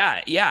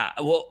 Yeah.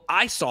 Well,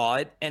 I saw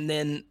it, and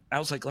then I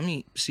was like, let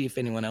me see if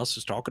anyone else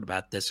is talking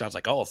about this. So I was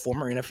like, a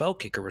former NFL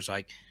kicker was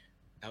like,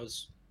 that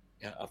was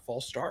a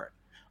false start.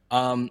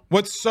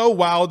 What's so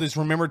wild is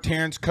remember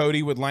Terrence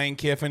Cody with Lane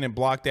Kiffin and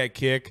blocked that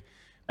kick.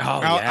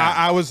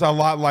 I was a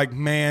lot like,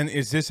 man,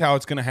 is this how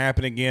it's going to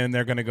happen again?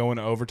 They're going to go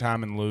into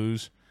overtime and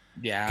lose.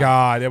 Yeah.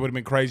 God, that would have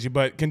been crazy.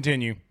 But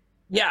continue.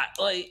 Yeah,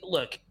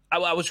 look,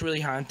 I was really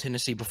high on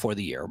Tennessee before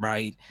the year,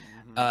 right?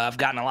 I've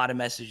gotten a lot of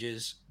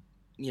messages.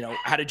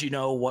 How did you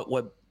know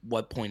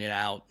what pointed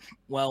out?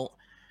 Well,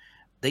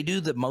 they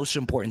do the most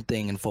important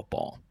thing in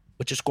football,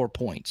 which is score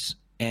points,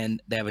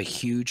 and they have a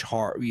huge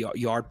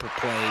yard per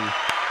play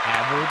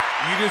average.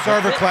 You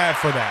deserve a clap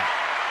for that.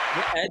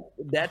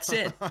 That's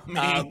it.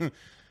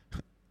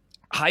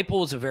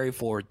 Heupel is a very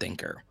forward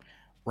thinker,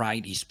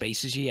 right? He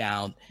spaces you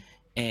out,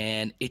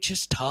 and it's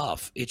just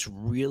tough. It's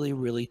really,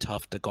 really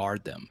tough to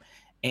guard them.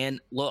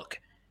 And look,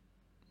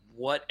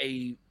 what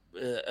a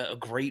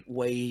great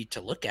way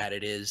to look at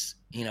it is,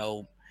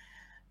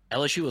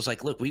 LSU was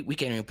like, look, we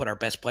can't even put our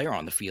best player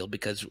on the field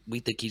because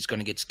we think he's going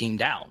to get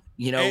schemed out.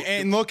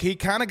 And look, he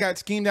kind of got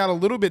schemed out a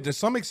little bit to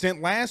some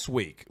extent last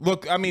week.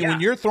 Look, I mean,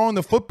 when you're throwing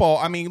the football,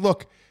 I mean,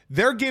 look,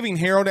 they're giving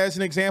Harold as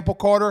an example,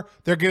 Carter.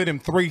 They're giving him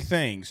 3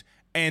 things.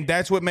 And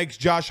that's what makes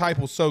Josh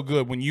Heupel so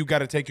good when you got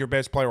to take your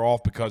best player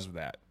off because of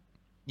that.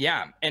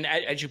 Yeah, and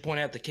as you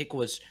point out, the kick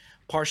was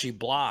partially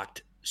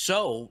blocked.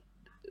 So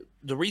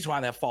the reason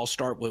why that false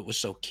start was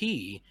so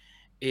key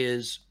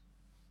is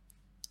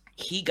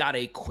he got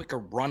a quicker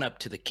run up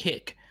to the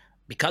kick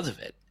because of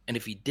it. And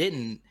if he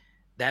didn't,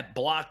 that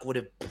block would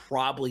have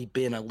probably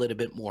been a little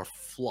bit more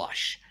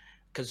flush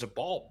because the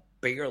ball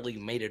barely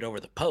made it over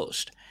the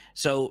post.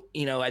 So,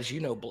 as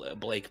you know,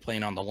 Blake,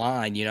 playing on the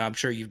line, I'm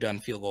sure you've done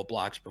field goal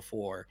blocks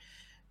before.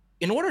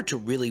 In order to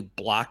really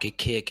block a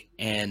kick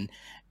and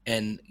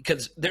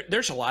because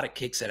there's a lot of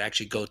kicks that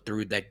actually go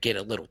through that get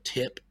a little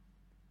tip.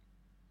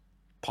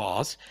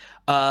 Pause.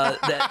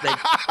 Pause.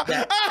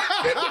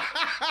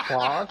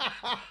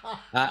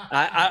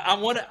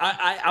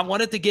 I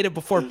wanted to get it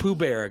before Pooh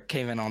Bear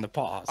came in on the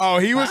pause. Oh,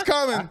 he was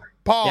coming.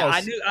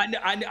 Pause.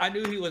 Yeah, I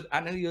knew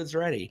he was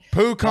ready.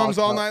 Pooh comes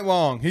all night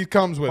long. He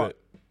comes with it.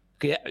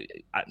 Yeah.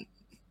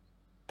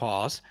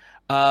 Pause.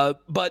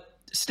 But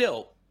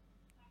still,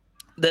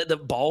 the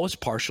ball was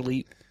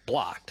partially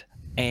blocked,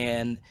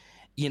 and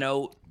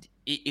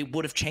it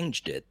would have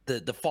changed it.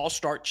 The false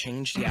start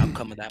changed the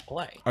outcome of that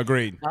play.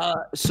 Agreed.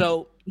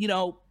 So,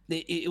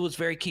 it was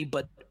very key,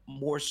 but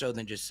more so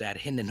than just that.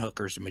 Hendon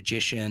Hooker's a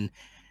magician.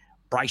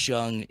 Bryce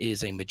Young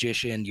is a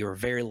magician. You're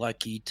very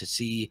lucky to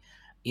see,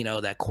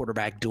 that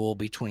quarterback duel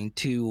between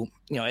two,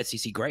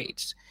 SEC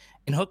greats.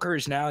 And Hooker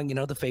is now,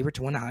 the favorite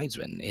to win the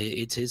Heisman.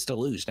 It's his to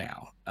lose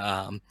now.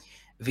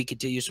 If he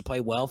continues to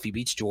play well, if he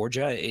beats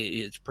Georgia,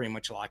 it's pretty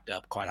much locked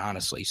up, quite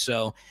honestly.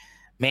 So,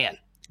 man,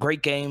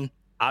 great game.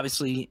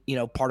 Obviously,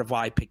 part of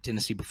why I picked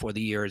Tennessee before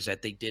the year is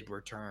that they did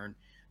return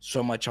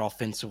so much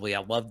offensively. I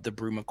love the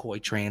Brew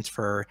McCoy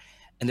transfer,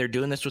 and they're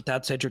doing this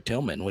without Cedric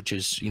Tillman, which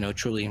is,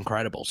 truly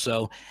incredible.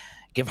 So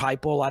give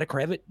Heupel a lot of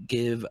credit,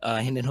 give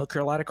Hendon Hooker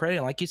a lot of credit.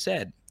 And like you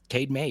said,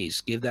 Cade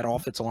Mays, give that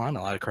offensive line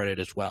a lot of credit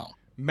as well.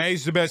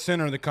 Mays the best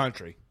center in the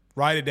country.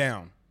 Write it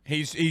down.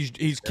 He's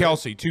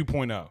Kelsey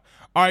 2.0. All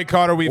right,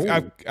 Carter,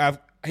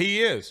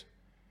 he is.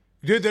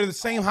 Dude, they're the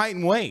same height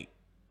and weight.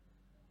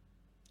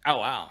 Oh,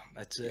 wow.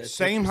 That's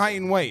same height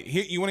and weight.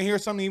 You want to hear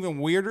something even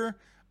weirder?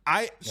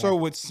 So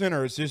with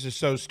centers, this is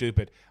so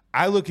stupid.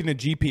 I look into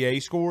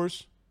GPA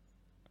scores.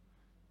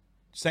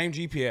 Same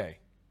GPA.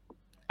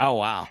 Oh,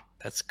 wow.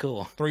 That's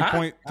cool.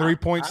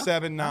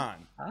 3.79.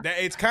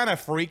 It's kind of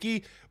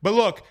freaky. But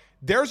look,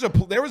 there was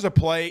a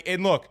play,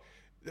 and look,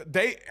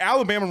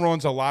 Alabama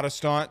runs a lot of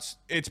stunts.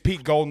 It's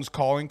Pete Golden's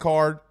calling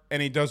card,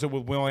 and he does it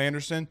with Will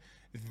Anderson.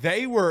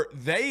 They were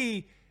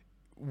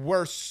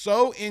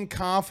so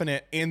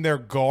inconfident in their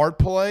guard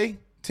play,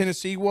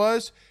 Tennessee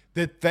was,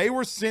 that they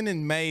were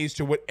sending Mays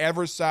to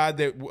whatever side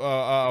that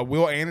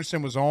Will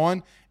Anderson was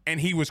on, and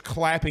he was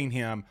clapping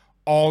him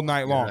all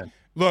night long. Yeah.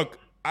 Look,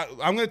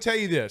 I'm going to tell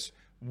you this.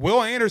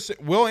 Will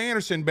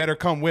Anderson better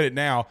come with it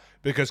now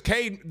because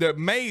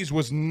Mays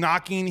was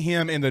knocking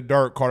him in the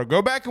dirt, Carter.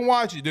 Go back and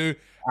watch it, dude.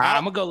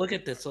 I'm going to go look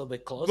at this a little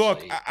bit closely.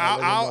 Look,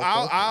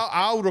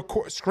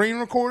 I'll screen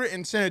record it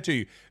and send it to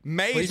you.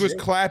 Mays was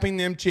clapping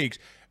them cheeks.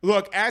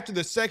 Look, after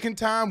the second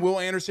time, Will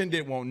Anderson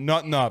didn't want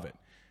nothing of it.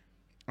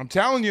 I'm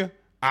telling you,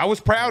 I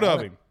was proud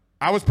of him.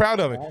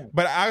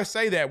 But I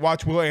say that,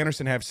 watch Will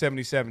Anderson have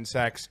 77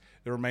 sacks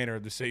the remainder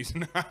of the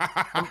season.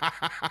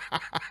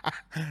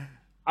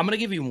 I'm going to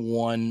give you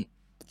one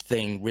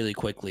thing really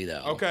quickly,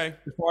 though. Okay.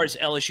 As far as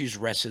LSU's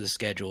rest of the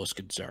schedule is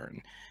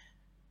concerned,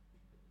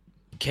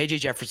 KJ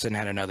Jefferson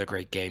had another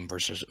great game for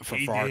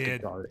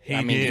Arkansas.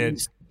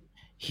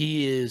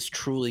 He is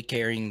truly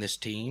carrying this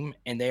team,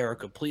 and they are a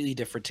completely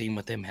different team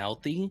with him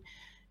healthy.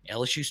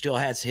 LSU still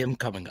has him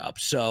coming up.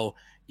 So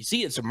you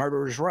see it's a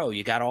murderer's row.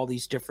 You got all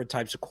these different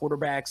types of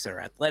quarterbacks that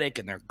are athletic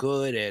and they're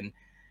good. And,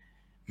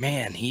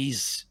 man,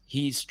 he's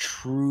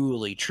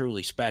truly,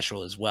 truly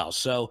special as well.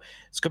 So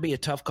it's going to be a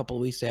tough couple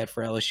of weeks ahead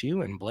for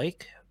LSU. And,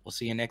 Blake, we'll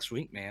see you next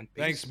week, man.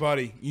 Peace. Thanks,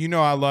 buddy. You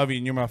know I love you,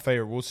 and you're my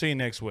favorite. We'll see you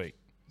next week.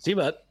 See you,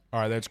 bud. All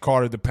right, that's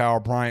Carter the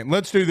Power Bryant.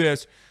 Let's do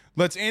this.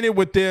 Let's end it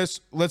with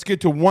this. Let's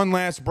get to one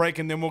last break,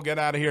 and then we'll get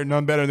out of here.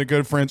 None better than the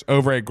good friends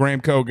over at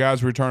Gramco.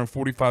 Guys, we return in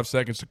 45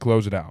 seconds to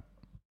close it out.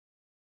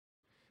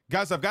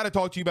 Guys, I've got to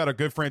talk to you about our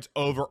good friends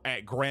over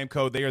at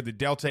Gramco. They are the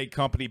Delta 8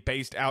 company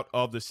based out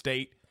of the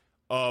state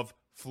of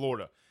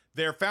Florida.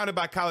 They're founded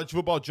by college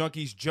football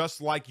junkies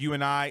just like you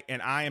and I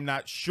am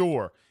not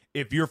sure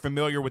if you're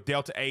familiar with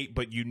Delta 8,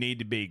 but you need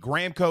to be.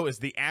 Gramco is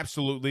the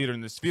absolute leader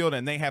in this field,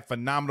 and they have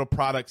phenomenal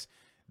products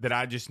that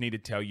I just need to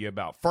tell you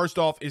about. First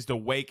off is the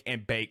Wake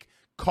and Bake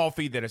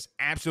coffee that is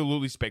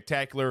absolutely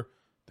spectacular.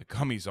 The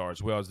gummies are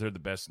as well, as they're the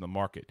best in the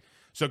market.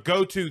 So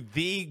go to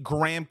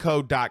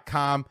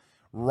thegramco.com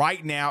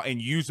right now and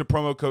use the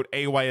promo code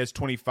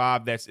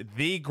AYS25. That's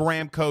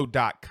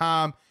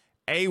thegramco.com,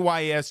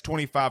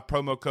 AYS25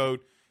 promo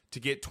code to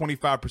get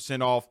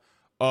 25% off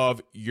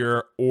of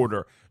your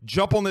order.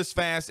 Jump on this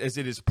fast, as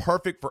it is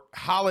perfect for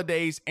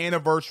holidays,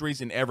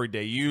 anniversaries, and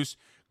everyday use.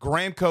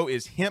 Gramco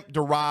is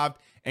hemp-derived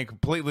and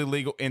completely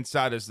legal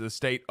inside of the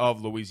state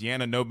of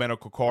Louisiana. No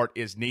medical card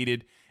is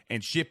needed,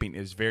 and shipping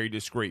is very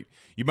discreet.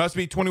 You must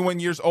be 21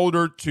 years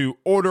older to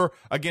order.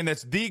 Again,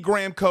 that's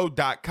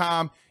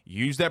thegramco.com.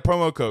 Use that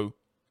promo code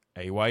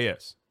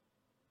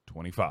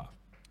AYS25.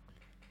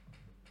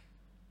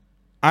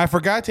 I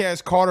forgot to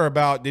ask Carter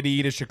about, did he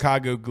eat a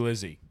Chicago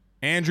glizzy?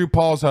 Andrew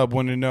Paul's Hub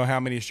wanted to know how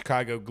many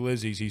Chicago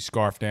glizzies he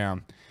scarfed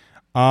down.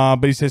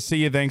 But he says, see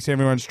you, thanks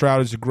everyone.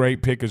 Stroud is a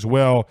great pick as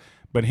well,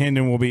 but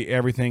Hendon will be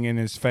everything in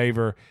his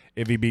favor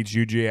if he beats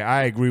UGA.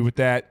 I agree with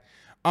that.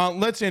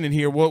 Let's end it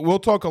here. We'll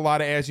talk a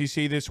lot of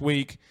SEC this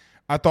week.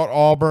 I thought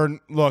Auburn,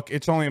 look,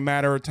 it's only a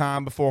matter of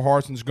time before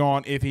Harsin's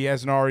gone, if he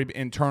hasn't already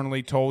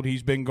internally told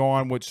he's been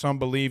gone, which some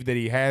believe that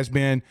he has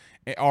been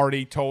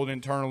already told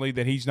internally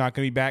that he's not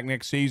going to be back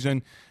next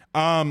season.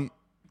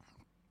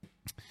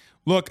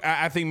 Look,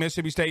 I think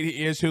Mississippi State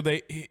is who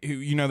they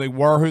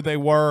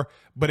were,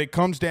 but it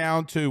comes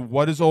down to,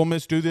 what does Ole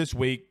Miss do this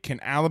week? Can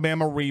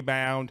Alabama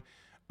rebound?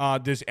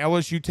 Does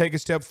LSU take a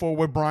step forward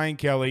with Brian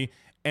Kelly?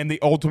 And the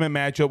ultimate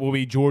matchup will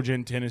be Georgia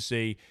and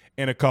Tennessee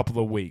in a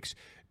couple of weeks.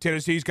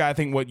 Tennessee's got, I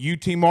think,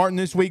 UT Martin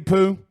this week,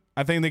 Pooh?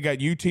 I think they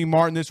got UT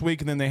Martin this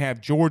week, and then they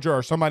have Georgia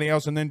or somebody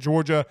else, and then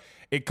Georgia.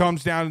 It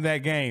comes down to that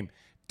game.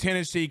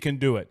 Tennessee can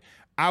do it.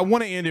 I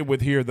want to end it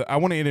with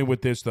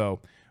this, though.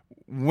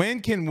 When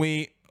can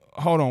we –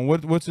 hold on.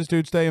 What's this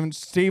dude,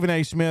 Stephen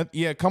A. Smith?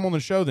 Yeah, come on the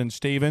show then,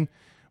 Stephen,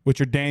 with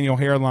your Daniel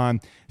hairline.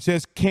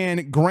 Says,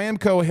 can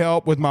Gramco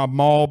help with my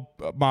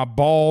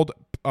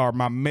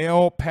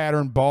male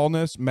pattern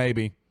baldness?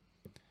 Maybe.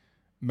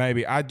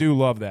 I do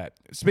love that.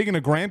 Speaking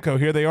of Gramco,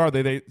 here they are.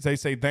 They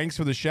say, thanks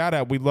for the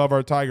shout-out. We love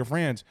our Tiger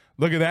friends.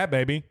 Look at that,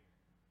 baby.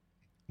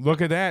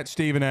 Look at that,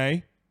 Stephen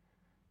A.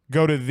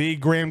 Go to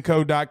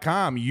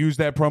thegramco.com. Use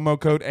that promo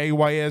code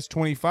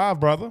AYS25,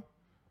 brother.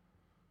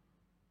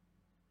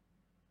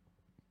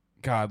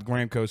 God,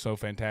 Gramco's so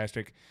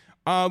fantastic.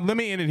 Let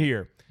me end it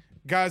here.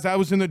 Guys, I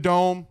was in the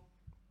Dome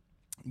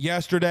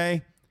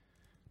yesterday.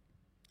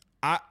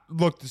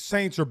 Look, the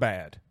Saints are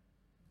bad.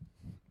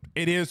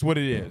 It is what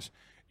it is.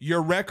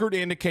 Your record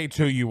indicates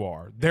who you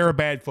are. They're a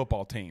bad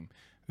football team.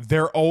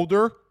 They're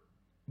older.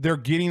 They're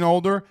getting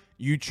older.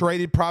 You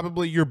traded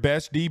probably your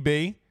best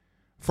DB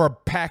for a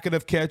packet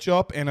of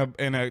ketchup and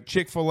a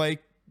Chick-fil-A,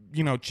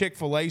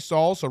 Chick-fil-A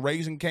sauce, a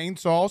Raising Cane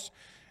sauce.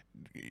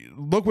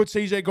 Look what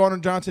C.J.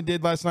 Gardner-Johnson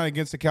did last night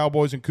against the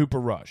Cowboys and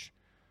Cooper Rush.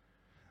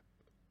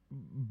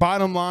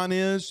 Bottom line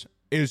is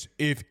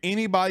if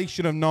anybody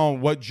should have known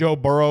what Joe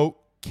Burrow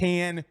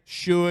can,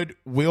 should,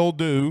 will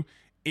do,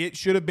 it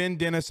should have been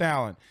Dennis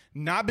Allen.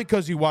 Not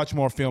because he watched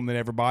more film than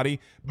everybody,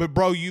 but,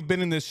 bro, you've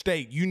been in this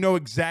state. You know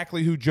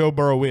exactly who Joe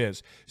Burrow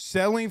is.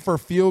 Settling for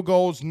field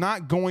goals,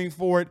 not going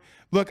for it.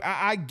 Look,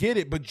 I get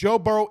it, but Joe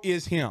Burrow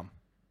is him.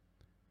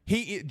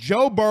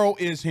 Joe Burrow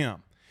is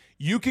him.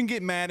 You can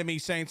get mad at me,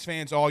 Saints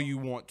fans, all you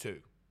want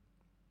to.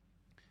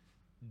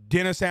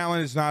 Dennis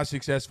Allen is not a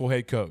successful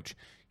head coach.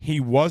 He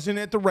wasn't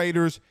at the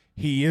Raiders.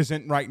 He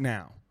isn't right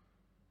now.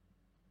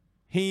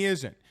 He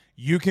isn't.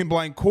 You can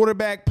blame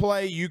quarterback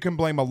play. You can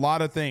blame a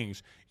lot of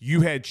things.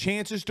 You had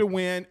chances to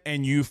win,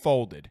 and you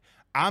folded.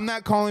 I'm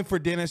not calling for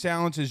Dennis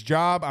Allen's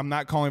job. I'm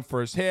not calling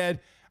for his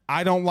head.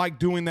 I don't like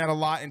doing that a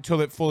lot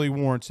until it fully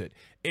warrants it.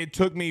 It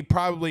took me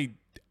probably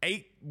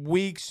 8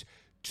 weeks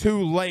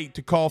too late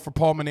to call for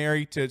Paul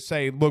Mainieri to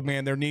say, look,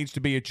 man, there needs to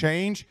be a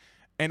change.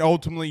 And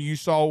ultimately, you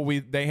saw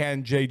what they had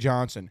in Jay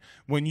Johnson.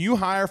 When you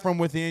hire from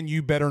within,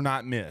 you better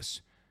not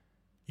miss.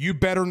 You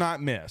better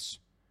not miss.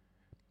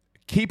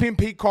 Keeping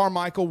Pete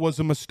Carmichael was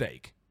a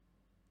mistake.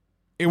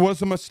 It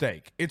was a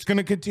mistake. It's going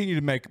to continue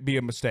to be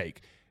a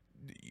mistake.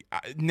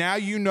 Now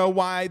you know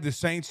why the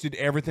Saints did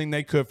everything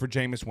they could for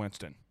Jameis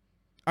Winston.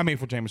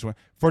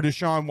 For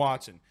Deshaun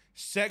Watson.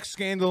 Sex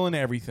scandal and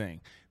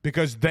everything.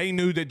 Because they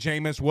knew that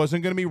Jameis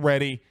wasn't going to be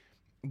ready.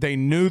 They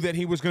knew that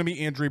he was going to be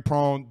injury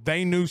prone.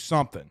 They knew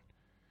something.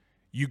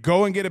 You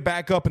go and get a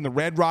backup in the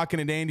Red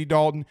Rocket and Andy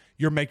Dalton.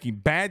 You're making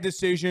bad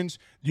decisions.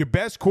 Your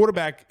best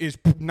quarterback is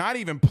not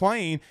even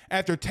playing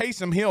after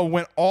Taysom Hill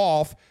went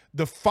off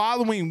the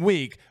following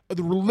week.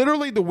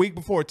 Literally the week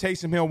before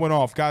Taysom Hill went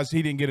off, guys,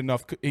 he didn't get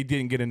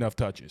enough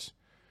touches.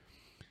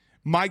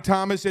 Mike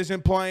Thomas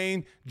isn't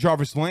playing.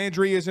 Jarvis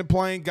Landry isn't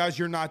playing. Guys,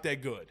 you're not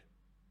that good.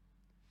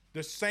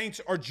 The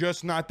Saints are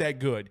just not that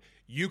good.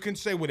 You can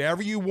say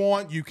whatever you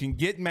want. You can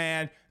get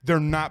mad. They're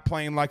not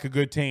playing like a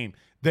good team.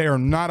 They are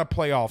not a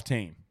playoff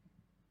team.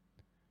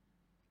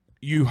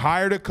 You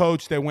hired a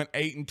coach that went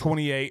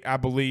 8-28, I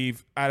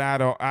believe.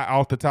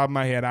 Off the top of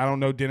my head, I don't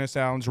know Dennis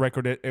Allen's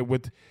record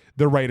with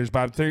the Raiders,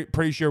 but I'm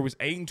pretty sure it was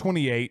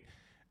 8-28.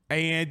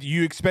 And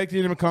you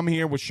expected him to come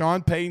here with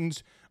Sean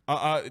Payton's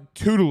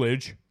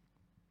tutelage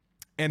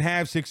and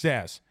have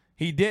success.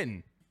 He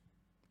didn't.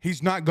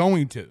 He's not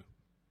going to.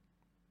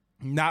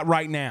 Not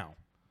right now.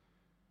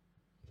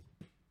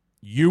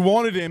 You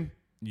wanted him.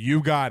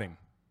 You got him.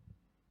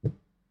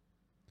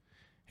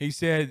 He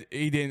said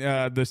he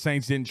didn't. The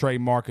Saints didn't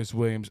trade Marcus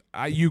Williams.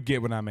 You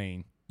get what I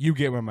mean. You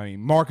get what I mean.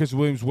 Marcus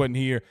Williams wasn't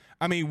here.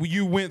 I mean,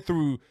 you went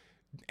through,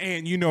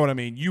 and you know what I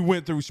mean. You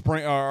went through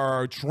spring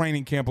or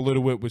training camp a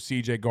little bit with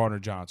C.J.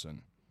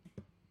 Gardner-Johnson.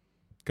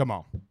 Come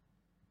on.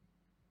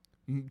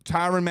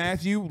 Tyrann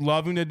Mathieu,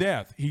 love him to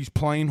death. He's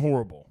playing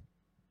horrible.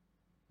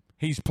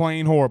 He's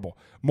playing horrible.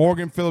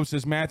 Morgan Phillips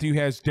says Mathieu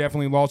has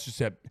definitely lost his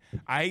step.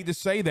 I hate to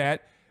say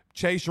that.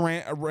 Chase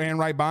ran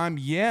right by him.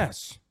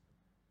 Yes.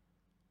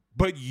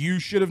 But you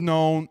should have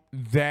known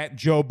that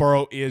Joe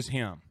Burrow is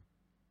him.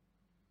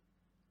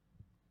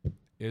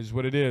 Is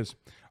what it is.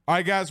 All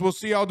right, guys, we'll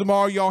see y'all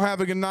tomorrow. Y'all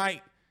have a good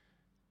night.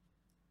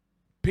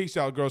 Peace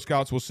out, Girl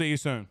Scouts. We'll see you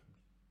soon.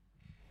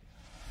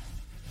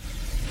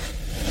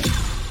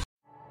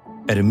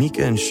 At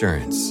Amica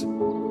Insurance,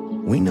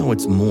 we know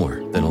it's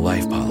more than a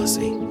life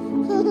policy.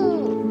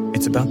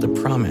 It's about the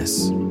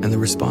promise and the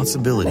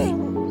responsibility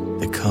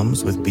that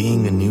comes with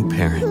being a new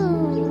parent.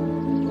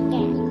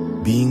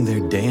 Being there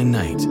day and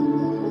night,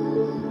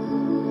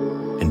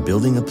 and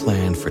building a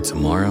plan for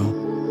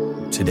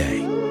tomorrow, today.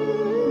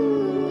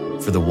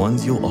 For the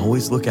ones you'll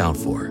always look out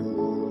for,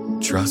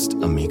 trust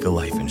Amica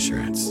Life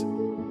Insurance.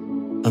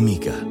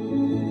 Amica.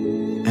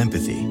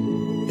 Empathy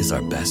is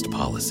our best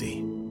policy.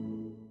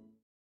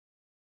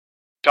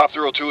 Top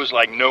Thrill 2 is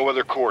like no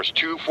other course.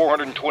 2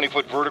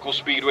 420-foot vertical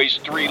speedways,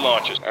 3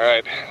 launches. All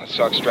right, let's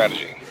talk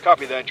strategy.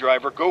 Copy that,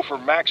 driver. Go for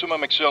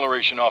maximum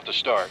acceleration off the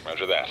start.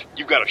 Roger that.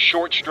 You've got a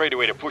short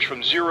straightaway to push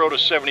from 0 to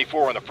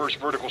 74 on the first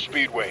vertical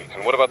speedway.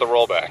 And what about the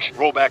rollback?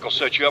 Rollback will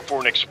set you up for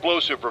an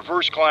explosive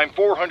reverse climb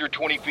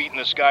 420 feet in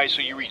the sky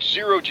so you reach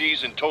 0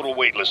 Gs in total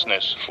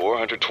weightlessness.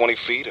 420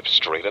 feet of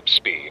straight-up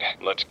speed.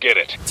 Let's get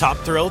it. Top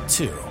Thrill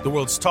 2, the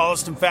world's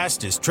tallest and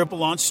fastest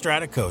triple-launch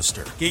strata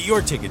coaster. Get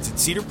your tickets at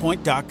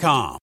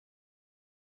cedarpoint.com.